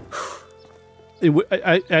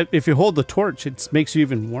 If you hold the torch, it makes you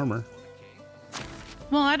even warmer.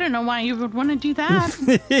 Well, I don't know why you would want to do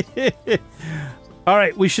that. All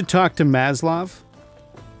right, we should talk to Maslov.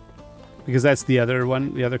 Because that's the other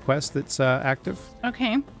one, the other quest that's active.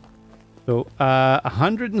 Okay. So,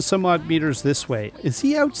 100 and some odd meters this way. Is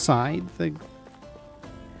he outside the...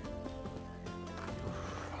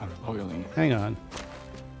 I'm boiling. Hang on.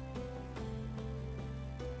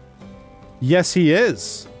 Yes, he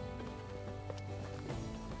is.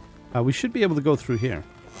 We should be able to go through here.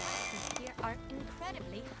 Here are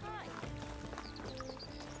incredibly high.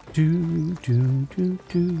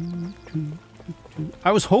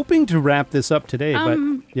 I was hoping to wrap this up today, but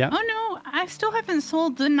yeah. Oh no, I still haven't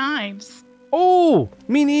sold the knives. Oh,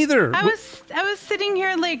 me neither. I was sitting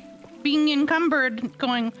here like being encumbered,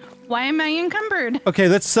 going, why am I encumbered? Okay,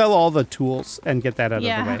 let's sell all the tools and get that out of the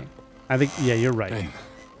way. I think, yeah, you're right. Dang.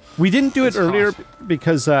 We didn't do it earlier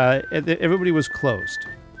because everybody was closed.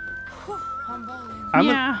 I'm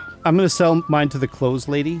going to sell mine to the clothes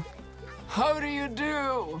lady. How do you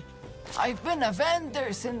do? I've been a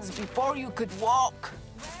vendor since before you could walk.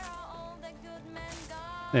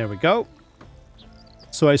 There we go.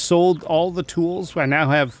 So I sold all the tools. I now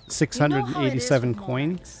have 687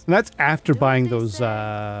 coins. And that's after buying those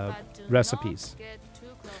recipes.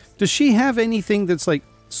 Does she have anything that's like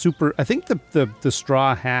super... I think the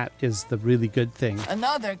straw hat is the really good thing.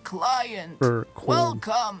 Another client. For cold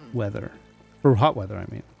weather. For hot weather, I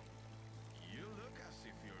mean.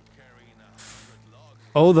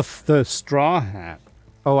 Oh, the straw hat.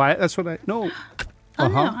 Oh, that's what I... No. Oh,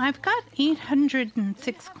 no, I've got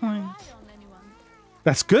 806 coins.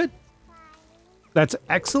 That's good. That's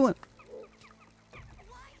excellent.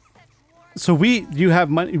 So you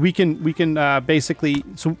have money. We can basically...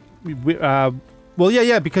 So, well,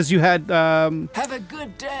 yeah, because you had... have a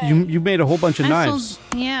good day. You made a whole bunch of knives.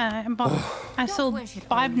 I sold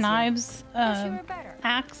 5 knives,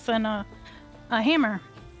 axe, and a hammer.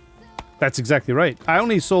 That's exactly right. I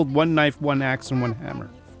only sold 1 knife, 1 axe, and 1 hammer.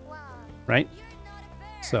 Right?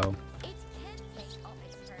 So.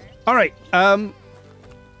 All right.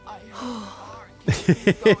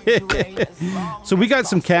 So we got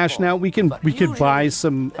some cash now. We could buy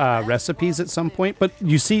some recipes at some point. But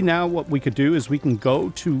you see now what we could do is we can go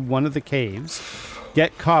to one of the caves,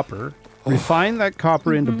 get copper, refine that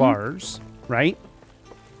copper into bars, right?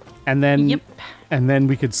 And then and then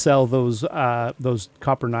we could sell those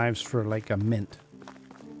copper knives for like a mint.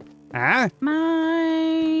 Ah?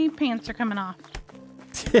 My pants are coming off.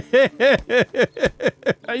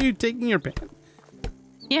 Are you taking your pants?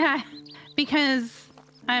 Yeah, because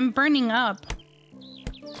I'm burning up.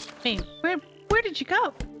 Wait, where did you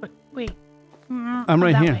go? Wait. I'm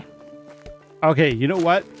right here. Way. Okay, you know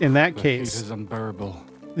what? In that case, heat is unbearable.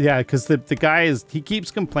 Yeah, because the guy he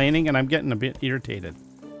keeps complaining, and I'm getting a bit irritated.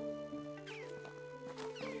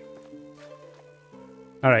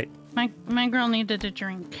 All right. My girl needed a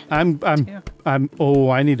drink. I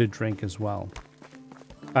need a drink as well.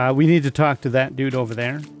 We need to talk to that dude over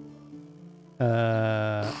there.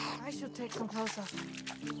 I should take some clothes off.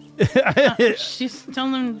 She's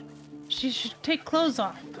telling she should take clothes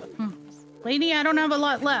off. Lady, I don't have a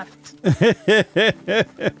lot left.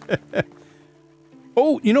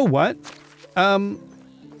 Oh, you know what?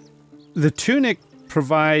 The tunic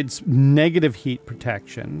provides negative heat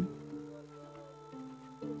protection.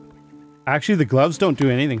 Actually, the gloves don't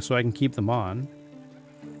do anything, so I can keep them on.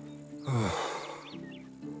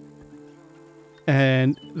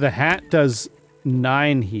 And the hat does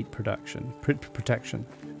 9 heat protection.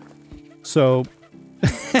 So,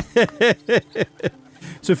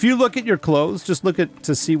 so if you look at your clothes, just look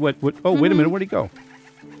to see what. Oh, wait a minute, where'd he go?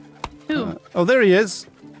 Who? Oh, there he is.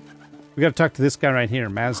 We got to talk to this guy right here,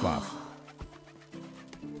 Maslov.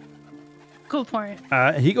 Go for it.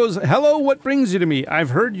 He goes, hello, what brings you to me? I've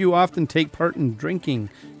heard you often take part in drinking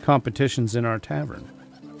competitions in our tavern.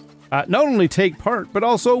 Not only take part, but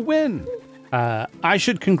also win. I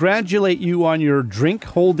should congratulate you on your drink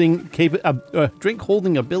holding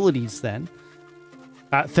abilities then.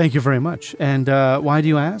 Thank you very much. And why do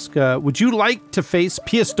you ask? Would you like to face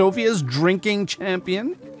Piastovia's drinking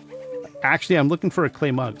champion? Actually, I'm looking for a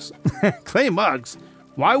clay mugs. Clay mugs?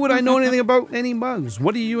 Why would I know anything about any mugs?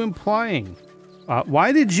 What are you implying?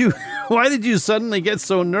 Why did you suddenly get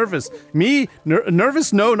so nervous? Me?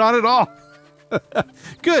 Nervous? No, not at all.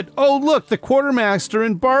 Good. Oh, look, the quartermaster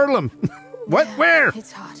in Barlam. What? Where?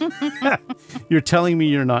 It's hot. You're telling me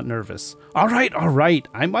you're not nervous. All right.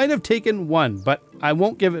 I might have taken one, but I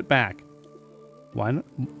won't give it back. Why not?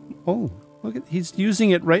 Oh, look at, he's using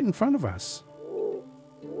it right in front of us.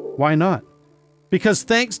 Why not? Because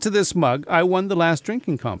thanks to this mug, I won the last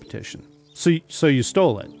drinking competition. So you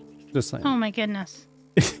stole it. Just like. Oh my goodness.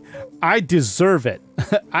 I deserve it.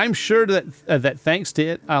 I'm sure that thanks to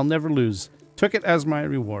it, I'll never lose. Took it as my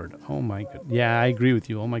reward. Oh my god. Yeah, I agree with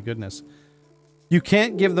you. Oh my goodness. You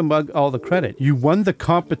can't give the mug all the credit. You won the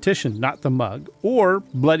competition, not the mug, or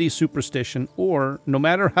bloody superstition, or no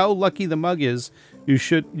matter how lucky the mug is, you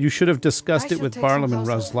should have discussed it with Barlam and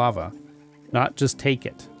Roslava, not just take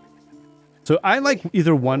it. So I like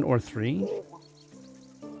either 1 or 3.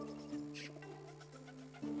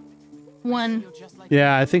 1.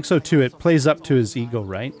 Yeah, I think so too. It plays up to his ego,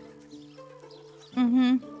 right?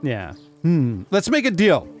 Mm-hmm. Yeah. Let's make a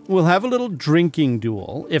deal. We'll have a little drinking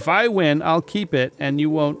duel. If I win, I'll keep it, and you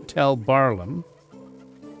won't tell Barlam.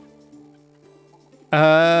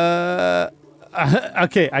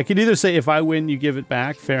 Okay, I can either say if I win, you give it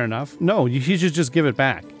back. Fair enough. No, you should just give it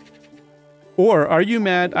back. Or, are you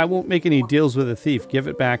mad? I won't make any deals with a thief. Give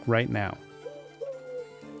it back right now.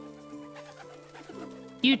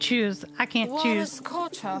 You choose. I can't choose.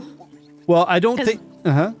 Culture? Well, I don't think...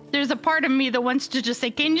 There's a part of me that wants to just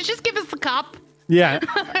say, can you just give us the cup? Yeah,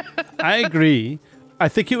 I agree. I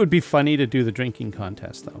think it would be funny to do the drinking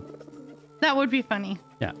contest, though. That would be funny.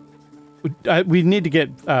 Yeah. We need to get...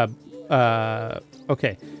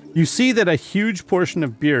 okay. You see that a huge portion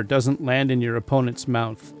of beer doesn't land in your opponent's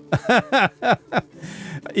mouth.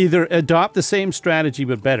 Either adopt the same strategy,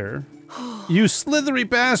 but better. You slithery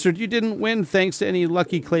bastard, you didn't win thanks to any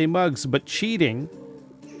lucky clay mugs, but cheating.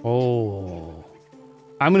 Oh.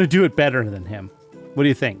 I'm going to do it better than him. What do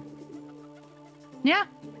you think? Yeah.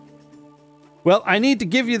 Well, I need to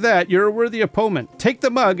give you that. You're a worthy opponent. Take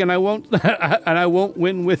the mug, and I won't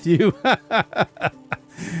win with you.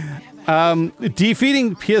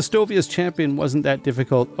 Defeating Piastovia's champion wasn't that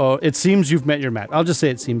difficult. Oh, it seems you've met your match. I'll just say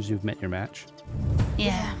it seems you've met your match.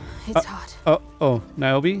 Yeah. It's hot. Oh,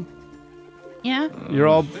 Nyobi? Yeah. You're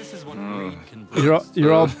all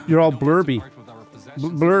blurby.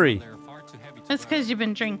 Blurry. That's because you've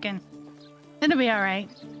been drinking. It'll be all right.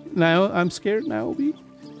 Now I'm scared, Nyobi.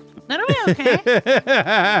 That'll be okay.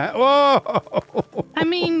 Whoa! I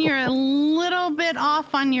mean, you're a little bit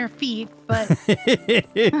off on your feet, but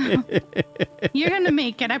you're gonna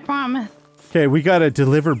make it. I promise. Okay, we gotta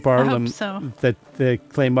deliver Barlam so. the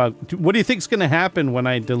clay mug. What do you think's gonna happen when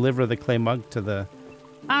I deliver the clay mug to the?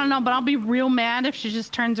 I don't know, but I'll be real mad if she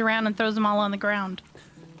just turns around and throws them all on the ground.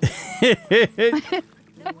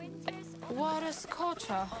 What is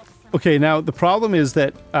culture? Okay, now the problem is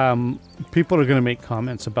that people are going to make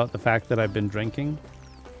comments about the fact that I've been drinking.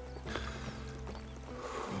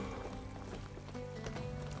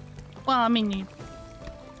 Well, I mean,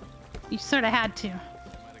 you sort of had to.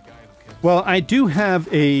 Well, I do have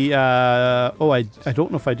a... I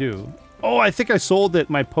don't know if I do. Oh, I think I sold it,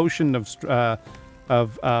 my potion of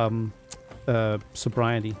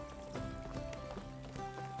sobriety.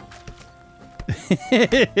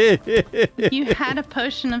 You had a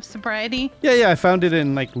potion of sobriety? Yeah, I found it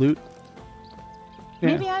in, like, loot. Yeah.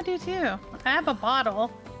 Maybe I do, too. I have a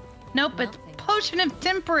bottle. Nope, it's potion of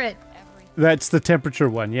temperate. That's the temperature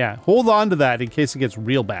one, yeah. Hold on to that in case it gets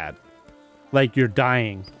real bad. Like you're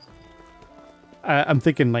dying. I'm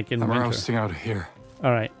thinking like in I'm winter. roasting out here.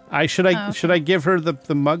 All right. Should I give her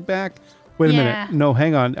the mug back? Wait a minute. No,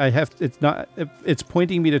 hang on. It's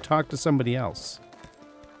pointing me to talk to somebody else.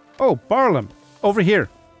 Oh, Barlam. Over here.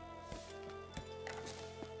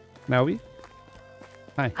 Nyobi?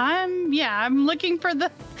 Hi. I'm looking for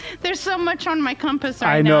there's so much on my compass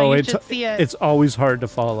right I know, now. You should see it. It's always hard to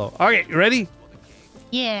follow. All right, you ready?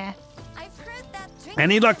 Yeah. I've heard that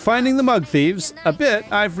Any luck finding the mug thieves? A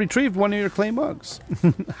bit. I've retrieved one of your clay mugs.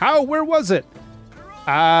 How? Where was it?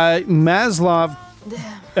 Maslov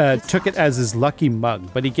took it as his lucky mug,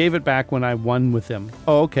 but he gave it back when I won with him.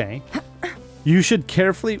 Oh, okay. You should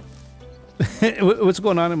carefully... What's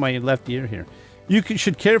going on in my left ear here? You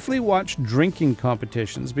should carefully watch drinking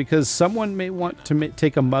competitions because someone may want to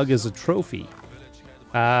take a mug as a trophy.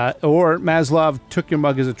 Or Maslov took your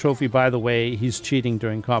mug as a trophy, by the way. He's cheating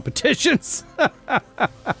during competitions.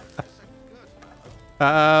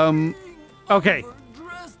 Okay.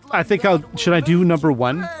 I think should I do number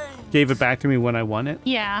 1? Gave it back to me when I won it?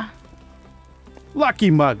 Yeah.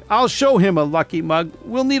 Lucky mug. I'll show him a lucky mug.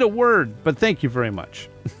 We'll need a word, but thank you very much.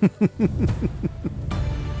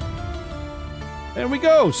 There we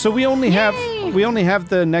go. So we only have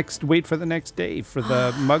the next wait for the next day for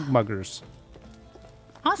the mug muggers.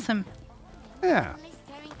 Awesome. Yeah.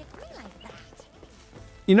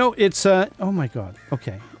 You know, it's oh my god.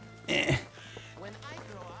 Okay.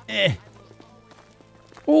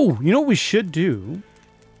 Oh, you know what we should do?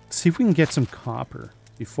 See if we can get some copper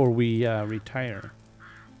before we retire.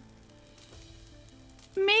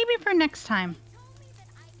 Maybe for next time.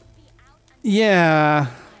 Yeah.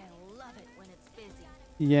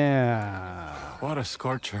 Yeah. What a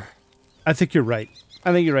scorcher. I think you're right.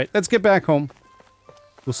 Let's get back home.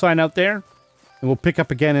 We'll sign out there, and we'll pick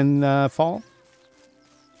up again in fall.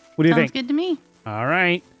 What do you think? Sounds good to me. All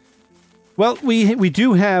right. Well, we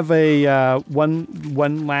do have a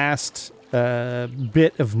one last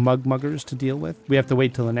bit of mug muggers to deal with. We have to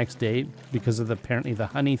wait till the next day because of apparently the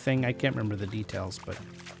honey thing. I can't remember the details, but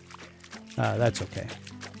that's okay.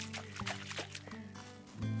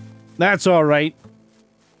 That's all right.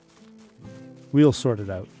 We'll sort it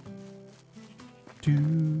out.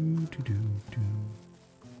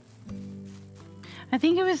 I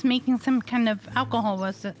think it was making some kind of alcohol,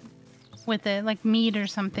 was it? With it, like mead or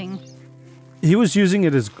something. He was using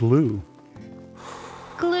it as glue.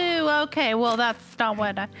 Glue, okay. Well, that's not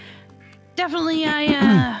what I... Definitely,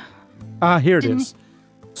 Here it is.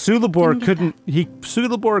 Sulabor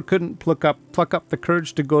couldn't pluck up the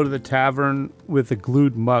courage to go to the tavern with a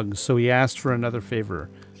glued mug, so he asked for another favor.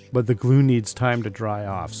 But the glue needs time to dry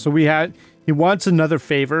off. So he wants another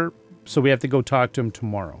favor, so we have to go talk to him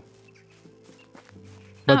tomorrow.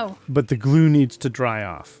 But the glue needs to dry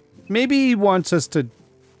off. Maybe he wants us to...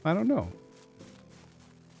 I don't know.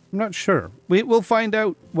 I'm not sure. We'll find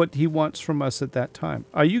out what he wants from us at that time.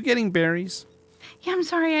 Are you getting berries? Yeah, I'm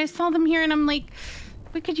sorry. I saw them here and I'm like,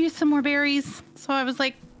 we could use some more berries. So I was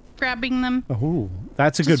like grabbing them. Oh,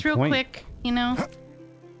 that's a good point. Just real quick, you know.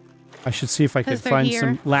 I should see if I could find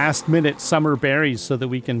some last minute summer berries so that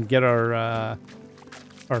we can get our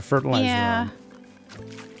fertilizer on.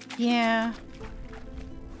 Yeah.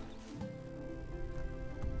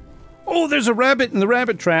 Oh, there's a rabbit in the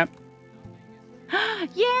rabbit trap.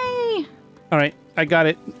 Yay! All right, I got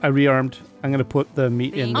it. I rearmed. I'm going to put the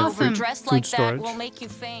meat in the Overdressed food like storage. that will make you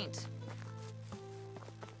faint.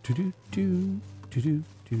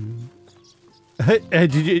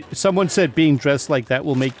 Someone said being dressed like that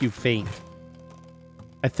will make you faint.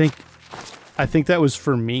 I think that was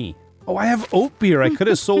for me. Oh, I have oat beer. I could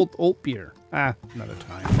have sold oat beer. Another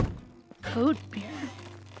time. Oat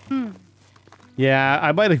beer. Yeah,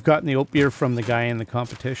 I might have gotten the oat beer from the guy in the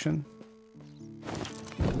competition.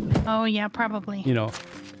 Oh, yeah, probably. You know,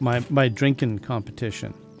 my drinking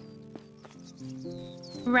competition.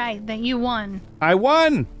 Right, that you won. I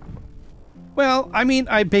won! Well, I mean,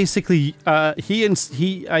 I basically, I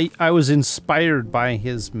was inspired by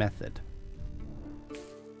his method.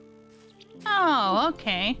 Oh,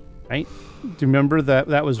 okay. Right? Do you remember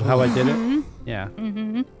that was how I did it? Yeah.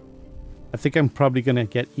 Mm-hmm. I think I'm probably going to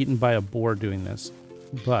get eaten by a boar doing this,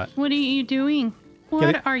 but... What are you doing?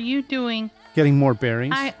 What are you doing? Getting more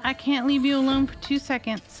berries. I can't leave you alone for 2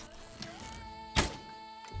 seconds.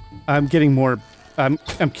 I'm getting more... I'm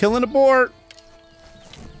killing a boar!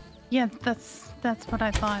 Yeah, that's what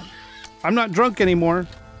I thought. I'm not drunk anymore.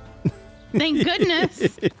 Thank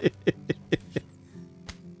goodness.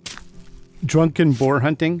 Drunken boar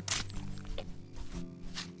hunting.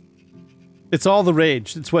 It's all the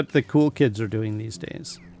rage. It's what the cool kids are doing these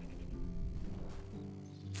days.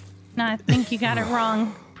 No, I think you got it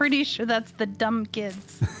wrong. Pretty sure that's the dumb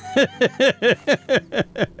kids.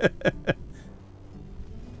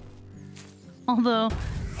 Although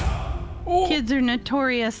kids are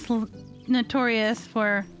notorious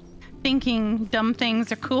for thinking dumb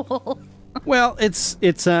things are cool. Well, it's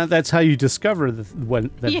that's how you discover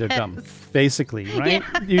that they're dumb, basically, right?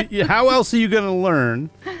 Yeah. How else are you going to learn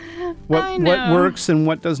what works and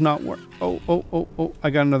what does not work? Oh! I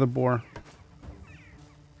got another boar.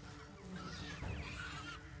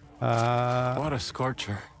 What a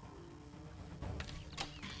scorcher.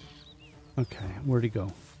 Okay, where'd he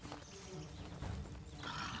go?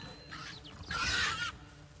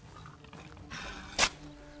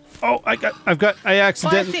 Oh, I Oh, I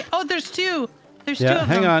accidentally. see. Oh, there's two. There's two Yeah, of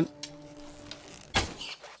hang them. on.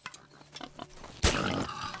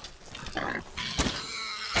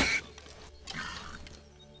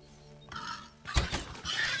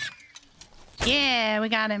 Yeah, we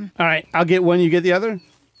got him. All right, I'll get one. You get the other.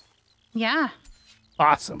 Yeah.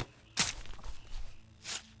 Awesome.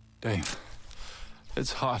 Dang.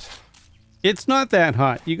 It's hot. It's not that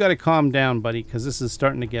hot. You got to calm down, buddy, because this is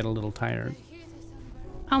starting to get a little tired.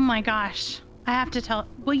 Oh my gosh. I have to tell.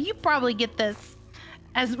 Well, you probably get this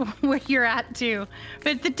as where you're at too.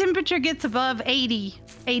 But the temperature gets above 80,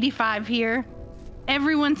 85 here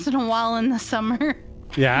every once in a while in the summer.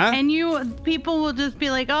 Yeah. And people will just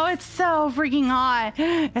be like, oh, it's so freaking hot.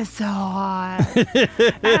 It's so hot.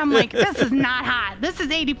 And I'm like, this is not hot. This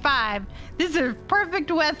is 85. This is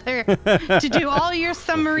perfect weather to do all your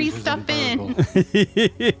summery stuff in.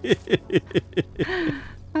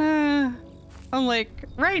 I'm like,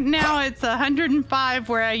 right now it's 105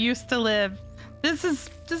 where I used to live. This is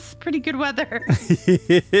pretty good weather.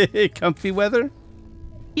 Comfy weather?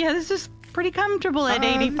 Yeah, this is pretty comfortable at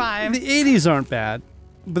 85. The 80s aren't bad.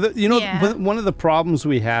 But Yeah. but one of the problems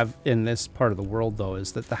we have in this part of the world, though,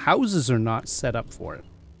 is that the houses are not set up for it.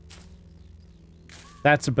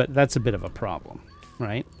 That's a bit of a problem,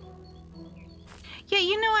 right? Yeah,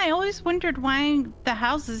 I always wondered why the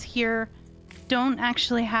houses here don't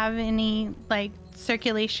actually have any, like,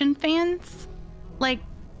 circulation fans. Like,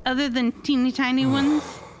 other than teeny tiny ones.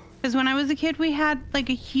 Because when I was a kid, we had, like,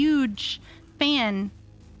 a huge fan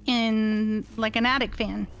in, like, an attic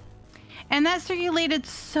fan. And that circulated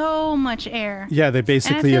so much air. Yeah, they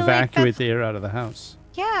basically feel like evacuate that's- the air out of the house.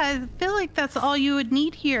 Yeah, I feel like that's all you would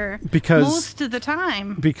need here. Because- most of the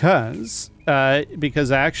time. Because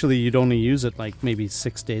actually you'd only use it like maybe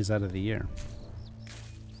 6 days out of the year.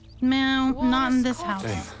 No, not in this house.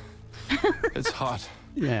 Dang. It's hot.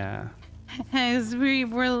 Yeah. As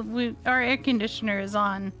our air conditioner is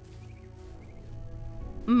on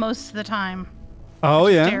most of the time. Oh,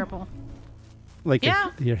 It's yeah? terrible. Like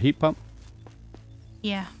Yeah. your heat pump?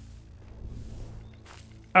 Yeah.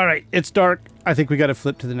 All right, it's dark. I think we got to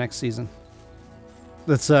flip to the next season.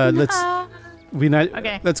 Let's Okay.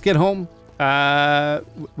 let's get home. Wait a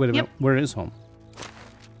minute. Yep. Where is home?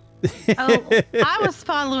 Oh, I was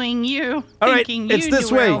following you, All right, thinking you it's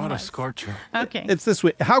this knew where way. I What a was. scorcher. Okay. It's this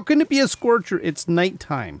way. How can it be a scorcher? It's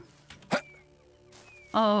nighttime.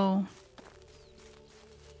 Oh.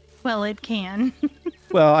 Well, it can.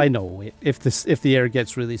 Well, I know if the air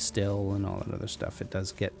gets really still and all that other stuff, it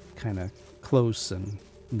does get kind of close and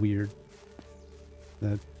weird.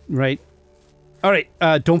 Right? All right.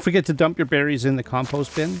 Don't forget to dump your berries in the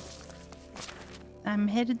compost bin. I'm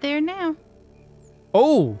headed there now.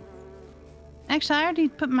 Oh, Actually, I already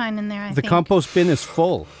put mine in there, I the think. compost bin is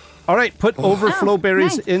full. All right, put overflow Oh,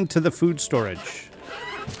 berries nice. into the food storage.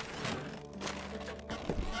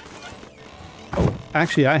 Oh,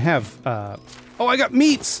 actually, I have. I got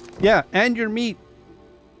meats. Yeah, and your meat.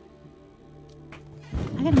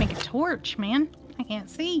 I gotta make a torch, man. I can't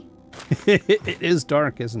see. It is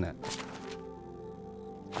dark, isn't it?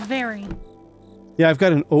 Very. Yeah, I've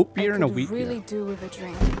got an oat beer I and a could wheat really beer. do with a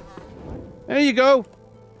drink. There you go.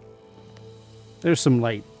 There's some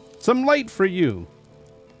light. Some light for you.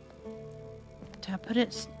 Do I put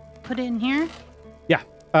it in here? Yeah.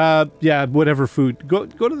 Yeah, whatever food. Go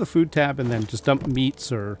to the food tab and then just dump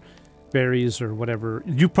meats or berries or whatever.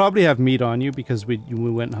 You probably have meat on you because we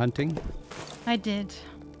went hunting. I did.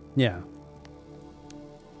 Yeah.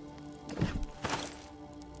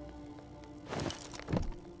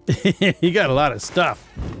 You got a lot of stuff.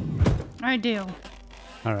 I do.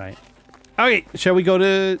 All right. Okay, shall we go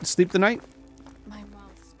to sleep the night? My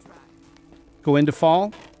mouth's dry. Go into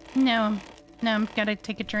fall? No, I'm gotta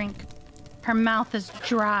take a drink. Her mouth is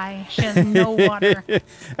dry. She has no water.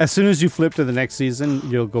 As soon as you flip to the next season,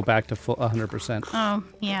 you'll go back to full 100%. Oh,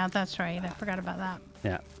 yeah, that's right. I forgot about that.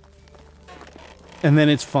 Yeah. And then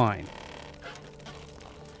it's fine.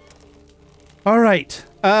 All right.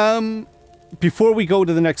 Before we go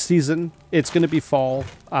to the next season, it's going to be fall.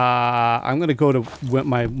 I'm going to go to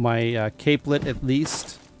my capelet at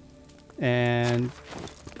least. And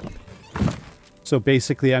so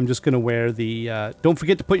basically I'm just going to wear the... don't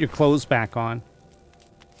forget to put your clothes back on.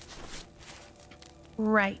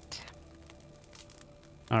 Right.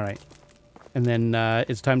 All right. And then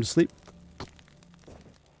it's time to sleep.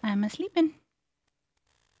 I'm a-sleeping.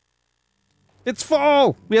 It's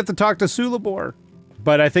fall! We have to talk to Sulabor.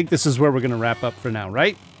 But I think this is where we're going to wrap up for now,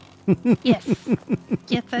 right? Yes.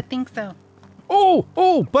 Yes, I think so.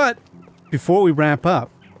 Oh, but before we wrap up,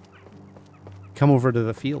 come over to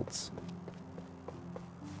the fields.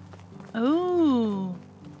 Ooh.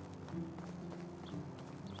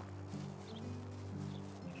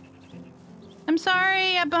 I'm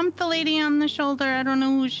sorry, I bumped the lady on the shoulder. I don't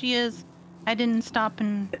know who she is. I didn't stop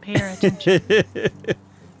and pay her attention.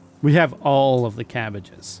 We have all of the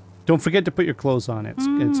cabbages. Don't forget to put your clothes on.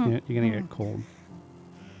 You're gonna get cold.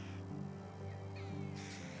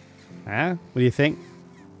 Huh? What do you think?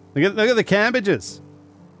 Look at the cabbages.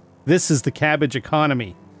 This is the cabbage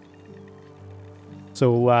economy.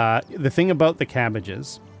 So the thing about the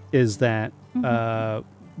cabbages is that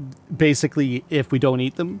basically if we don't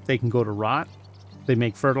eat them, they can go to rot. They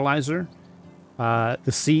make fertilizer.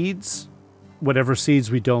 The seeds, whatever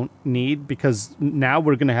seeds we don't need, because now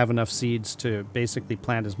we're going to have enough seeds to basically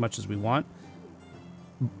plant as much as we want.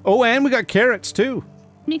 Oh, and we got carrots too.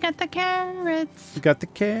 We got the carrots. We got the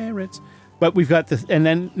carrots. But we've got this, and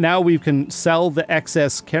then now we can sell the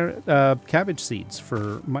excess cabbage seeds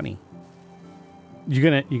for money. You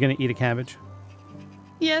gonna eat a cabbage?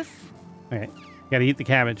 Yes. Okay. Gotta eat the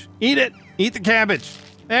cabbage. Eat it! Eat the cabbage!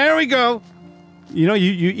 There we go! You know,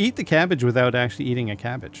 you eat the cabbage without actually eating a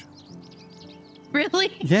cabbage.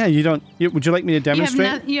 Really? Yeah, you don't... Would you like me to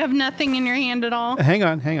demonstrate? You have nothing in your hand at all? Hang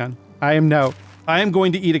on. I am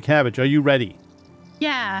going to eat a cabbage. Are you ready?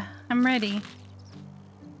 Yeah, I'm ready.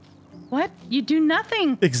 What? You do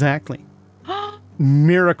nothing? Exactly.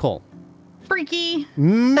 Miracle. Freaky.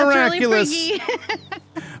 Miraculous. That's really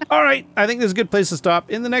freaky. All right, I think this is a good place to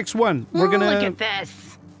stop. In the next one, we're going to... Look at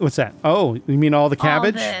this. What's that? Oh, you mean all the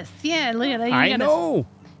cabbage? All this. Yeah, look at that. I know. You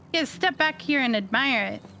gotta step back here and admire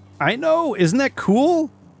it. I know. Isn't that cool?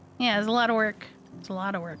 Yeah, it's a lot of work. It's a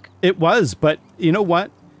lot of work. It was, but you know what?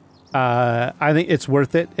 I think it's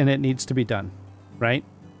worth it, and it needs to be done, right?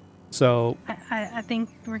 So... I think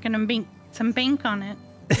we're gonna make some bank on it.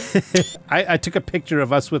 I took a picture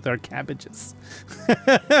of us with our cabbages.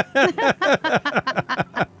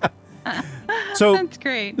 So that's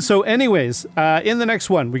great. So anyways, in the next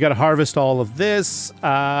one, we got to harvest all of this.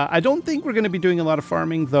 I don't think we're going to be doing a lot of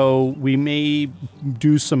farming, though. We may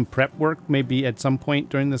do some prep work. Maybe at some point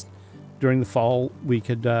during the fall, we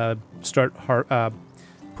could start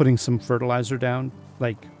putting some fertilizer down.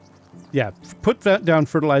 Put that down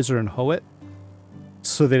fertilizer and hoe it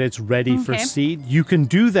so that it's ready for seed. You can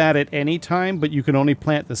do that at any time, but you can only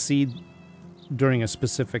plant the seed during a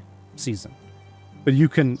specific season. But you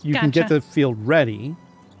can get the field ready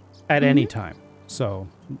at any time. So,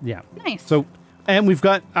 yeah. Nice. So, and we've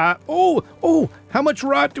got, how much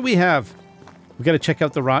rot do we have? We got to check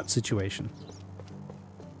out the rot situation.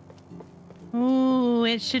 Ooh,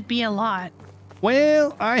 it should be a lot.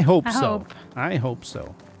 Well, I hope I so. hope. I hope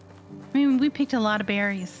so. I mean, we picked a lot of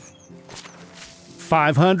berries.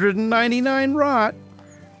 599 rot.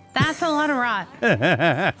 That's a lot of rot.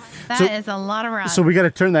 That is a lot of rot. So we got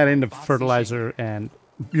to turn that into fertilizer, and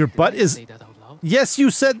your butt is... Yes, you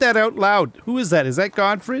said that out loud. Who is that? Is that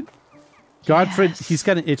Godfred? Godfred, yes. He's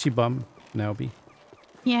got an itchy bum, Nyobi.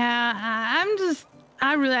 Yeah,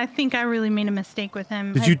 I think I really made a mistake with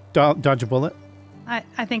him. Did you dodge a bullet?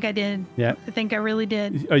 I think I did. Yeah. I think I really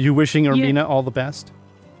did. Are you wishing Ermina all the best?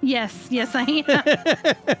 Yes, I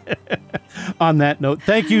am. On that note,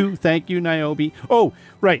 thank you, Nyobi. Oh,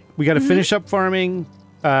 right, we got to finish up farming.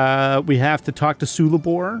 We have to talk to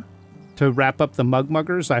Sulabor to wrap up the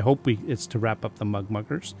mugmuggers. I hope it's to wrap up the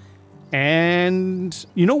mugmuggers. And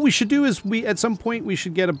you know what we should do is at some point we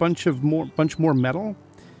should get a bunch more metal,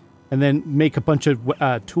 and then make a bunch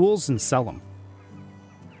of tools and sell them.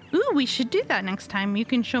 Ooh, we should do that next time. You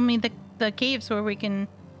can show me the caves where we can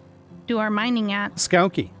do our mining at.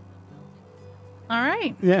 Skouki. All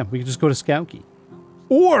right. Yeah, we could just go to Skouki.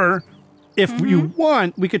 Or, if you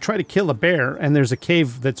want, we could try to kill a bear, and there's a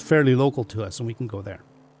cave that's fairly local to us, and we can go there.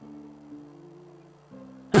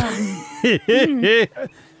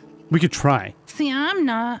 We could try. See, I'm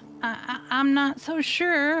not so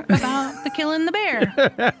sure about the killing the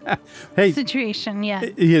bear situation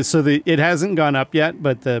yet. Yeah, so it hasn't gone up yet,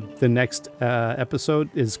 but the next episode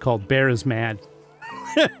is called Bear is Mad.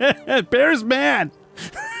 Bear is mad.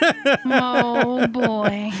 Oh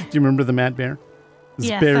boy. Do you remember the Mad Bear?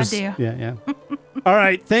 Yes, I do. Yeah. All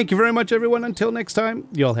right. Thank you very much, everyone. Until next time,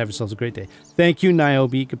 you all have yourselves a great day. Thank you,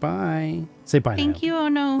 Nyobi. Goodbye. Say bye, Thank Nyobi. you,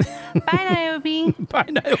 Ohno. Bye, Nyobi. Bye,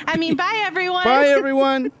 Nyobi. I mean, bye, everyone. Bye,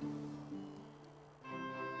 everyone.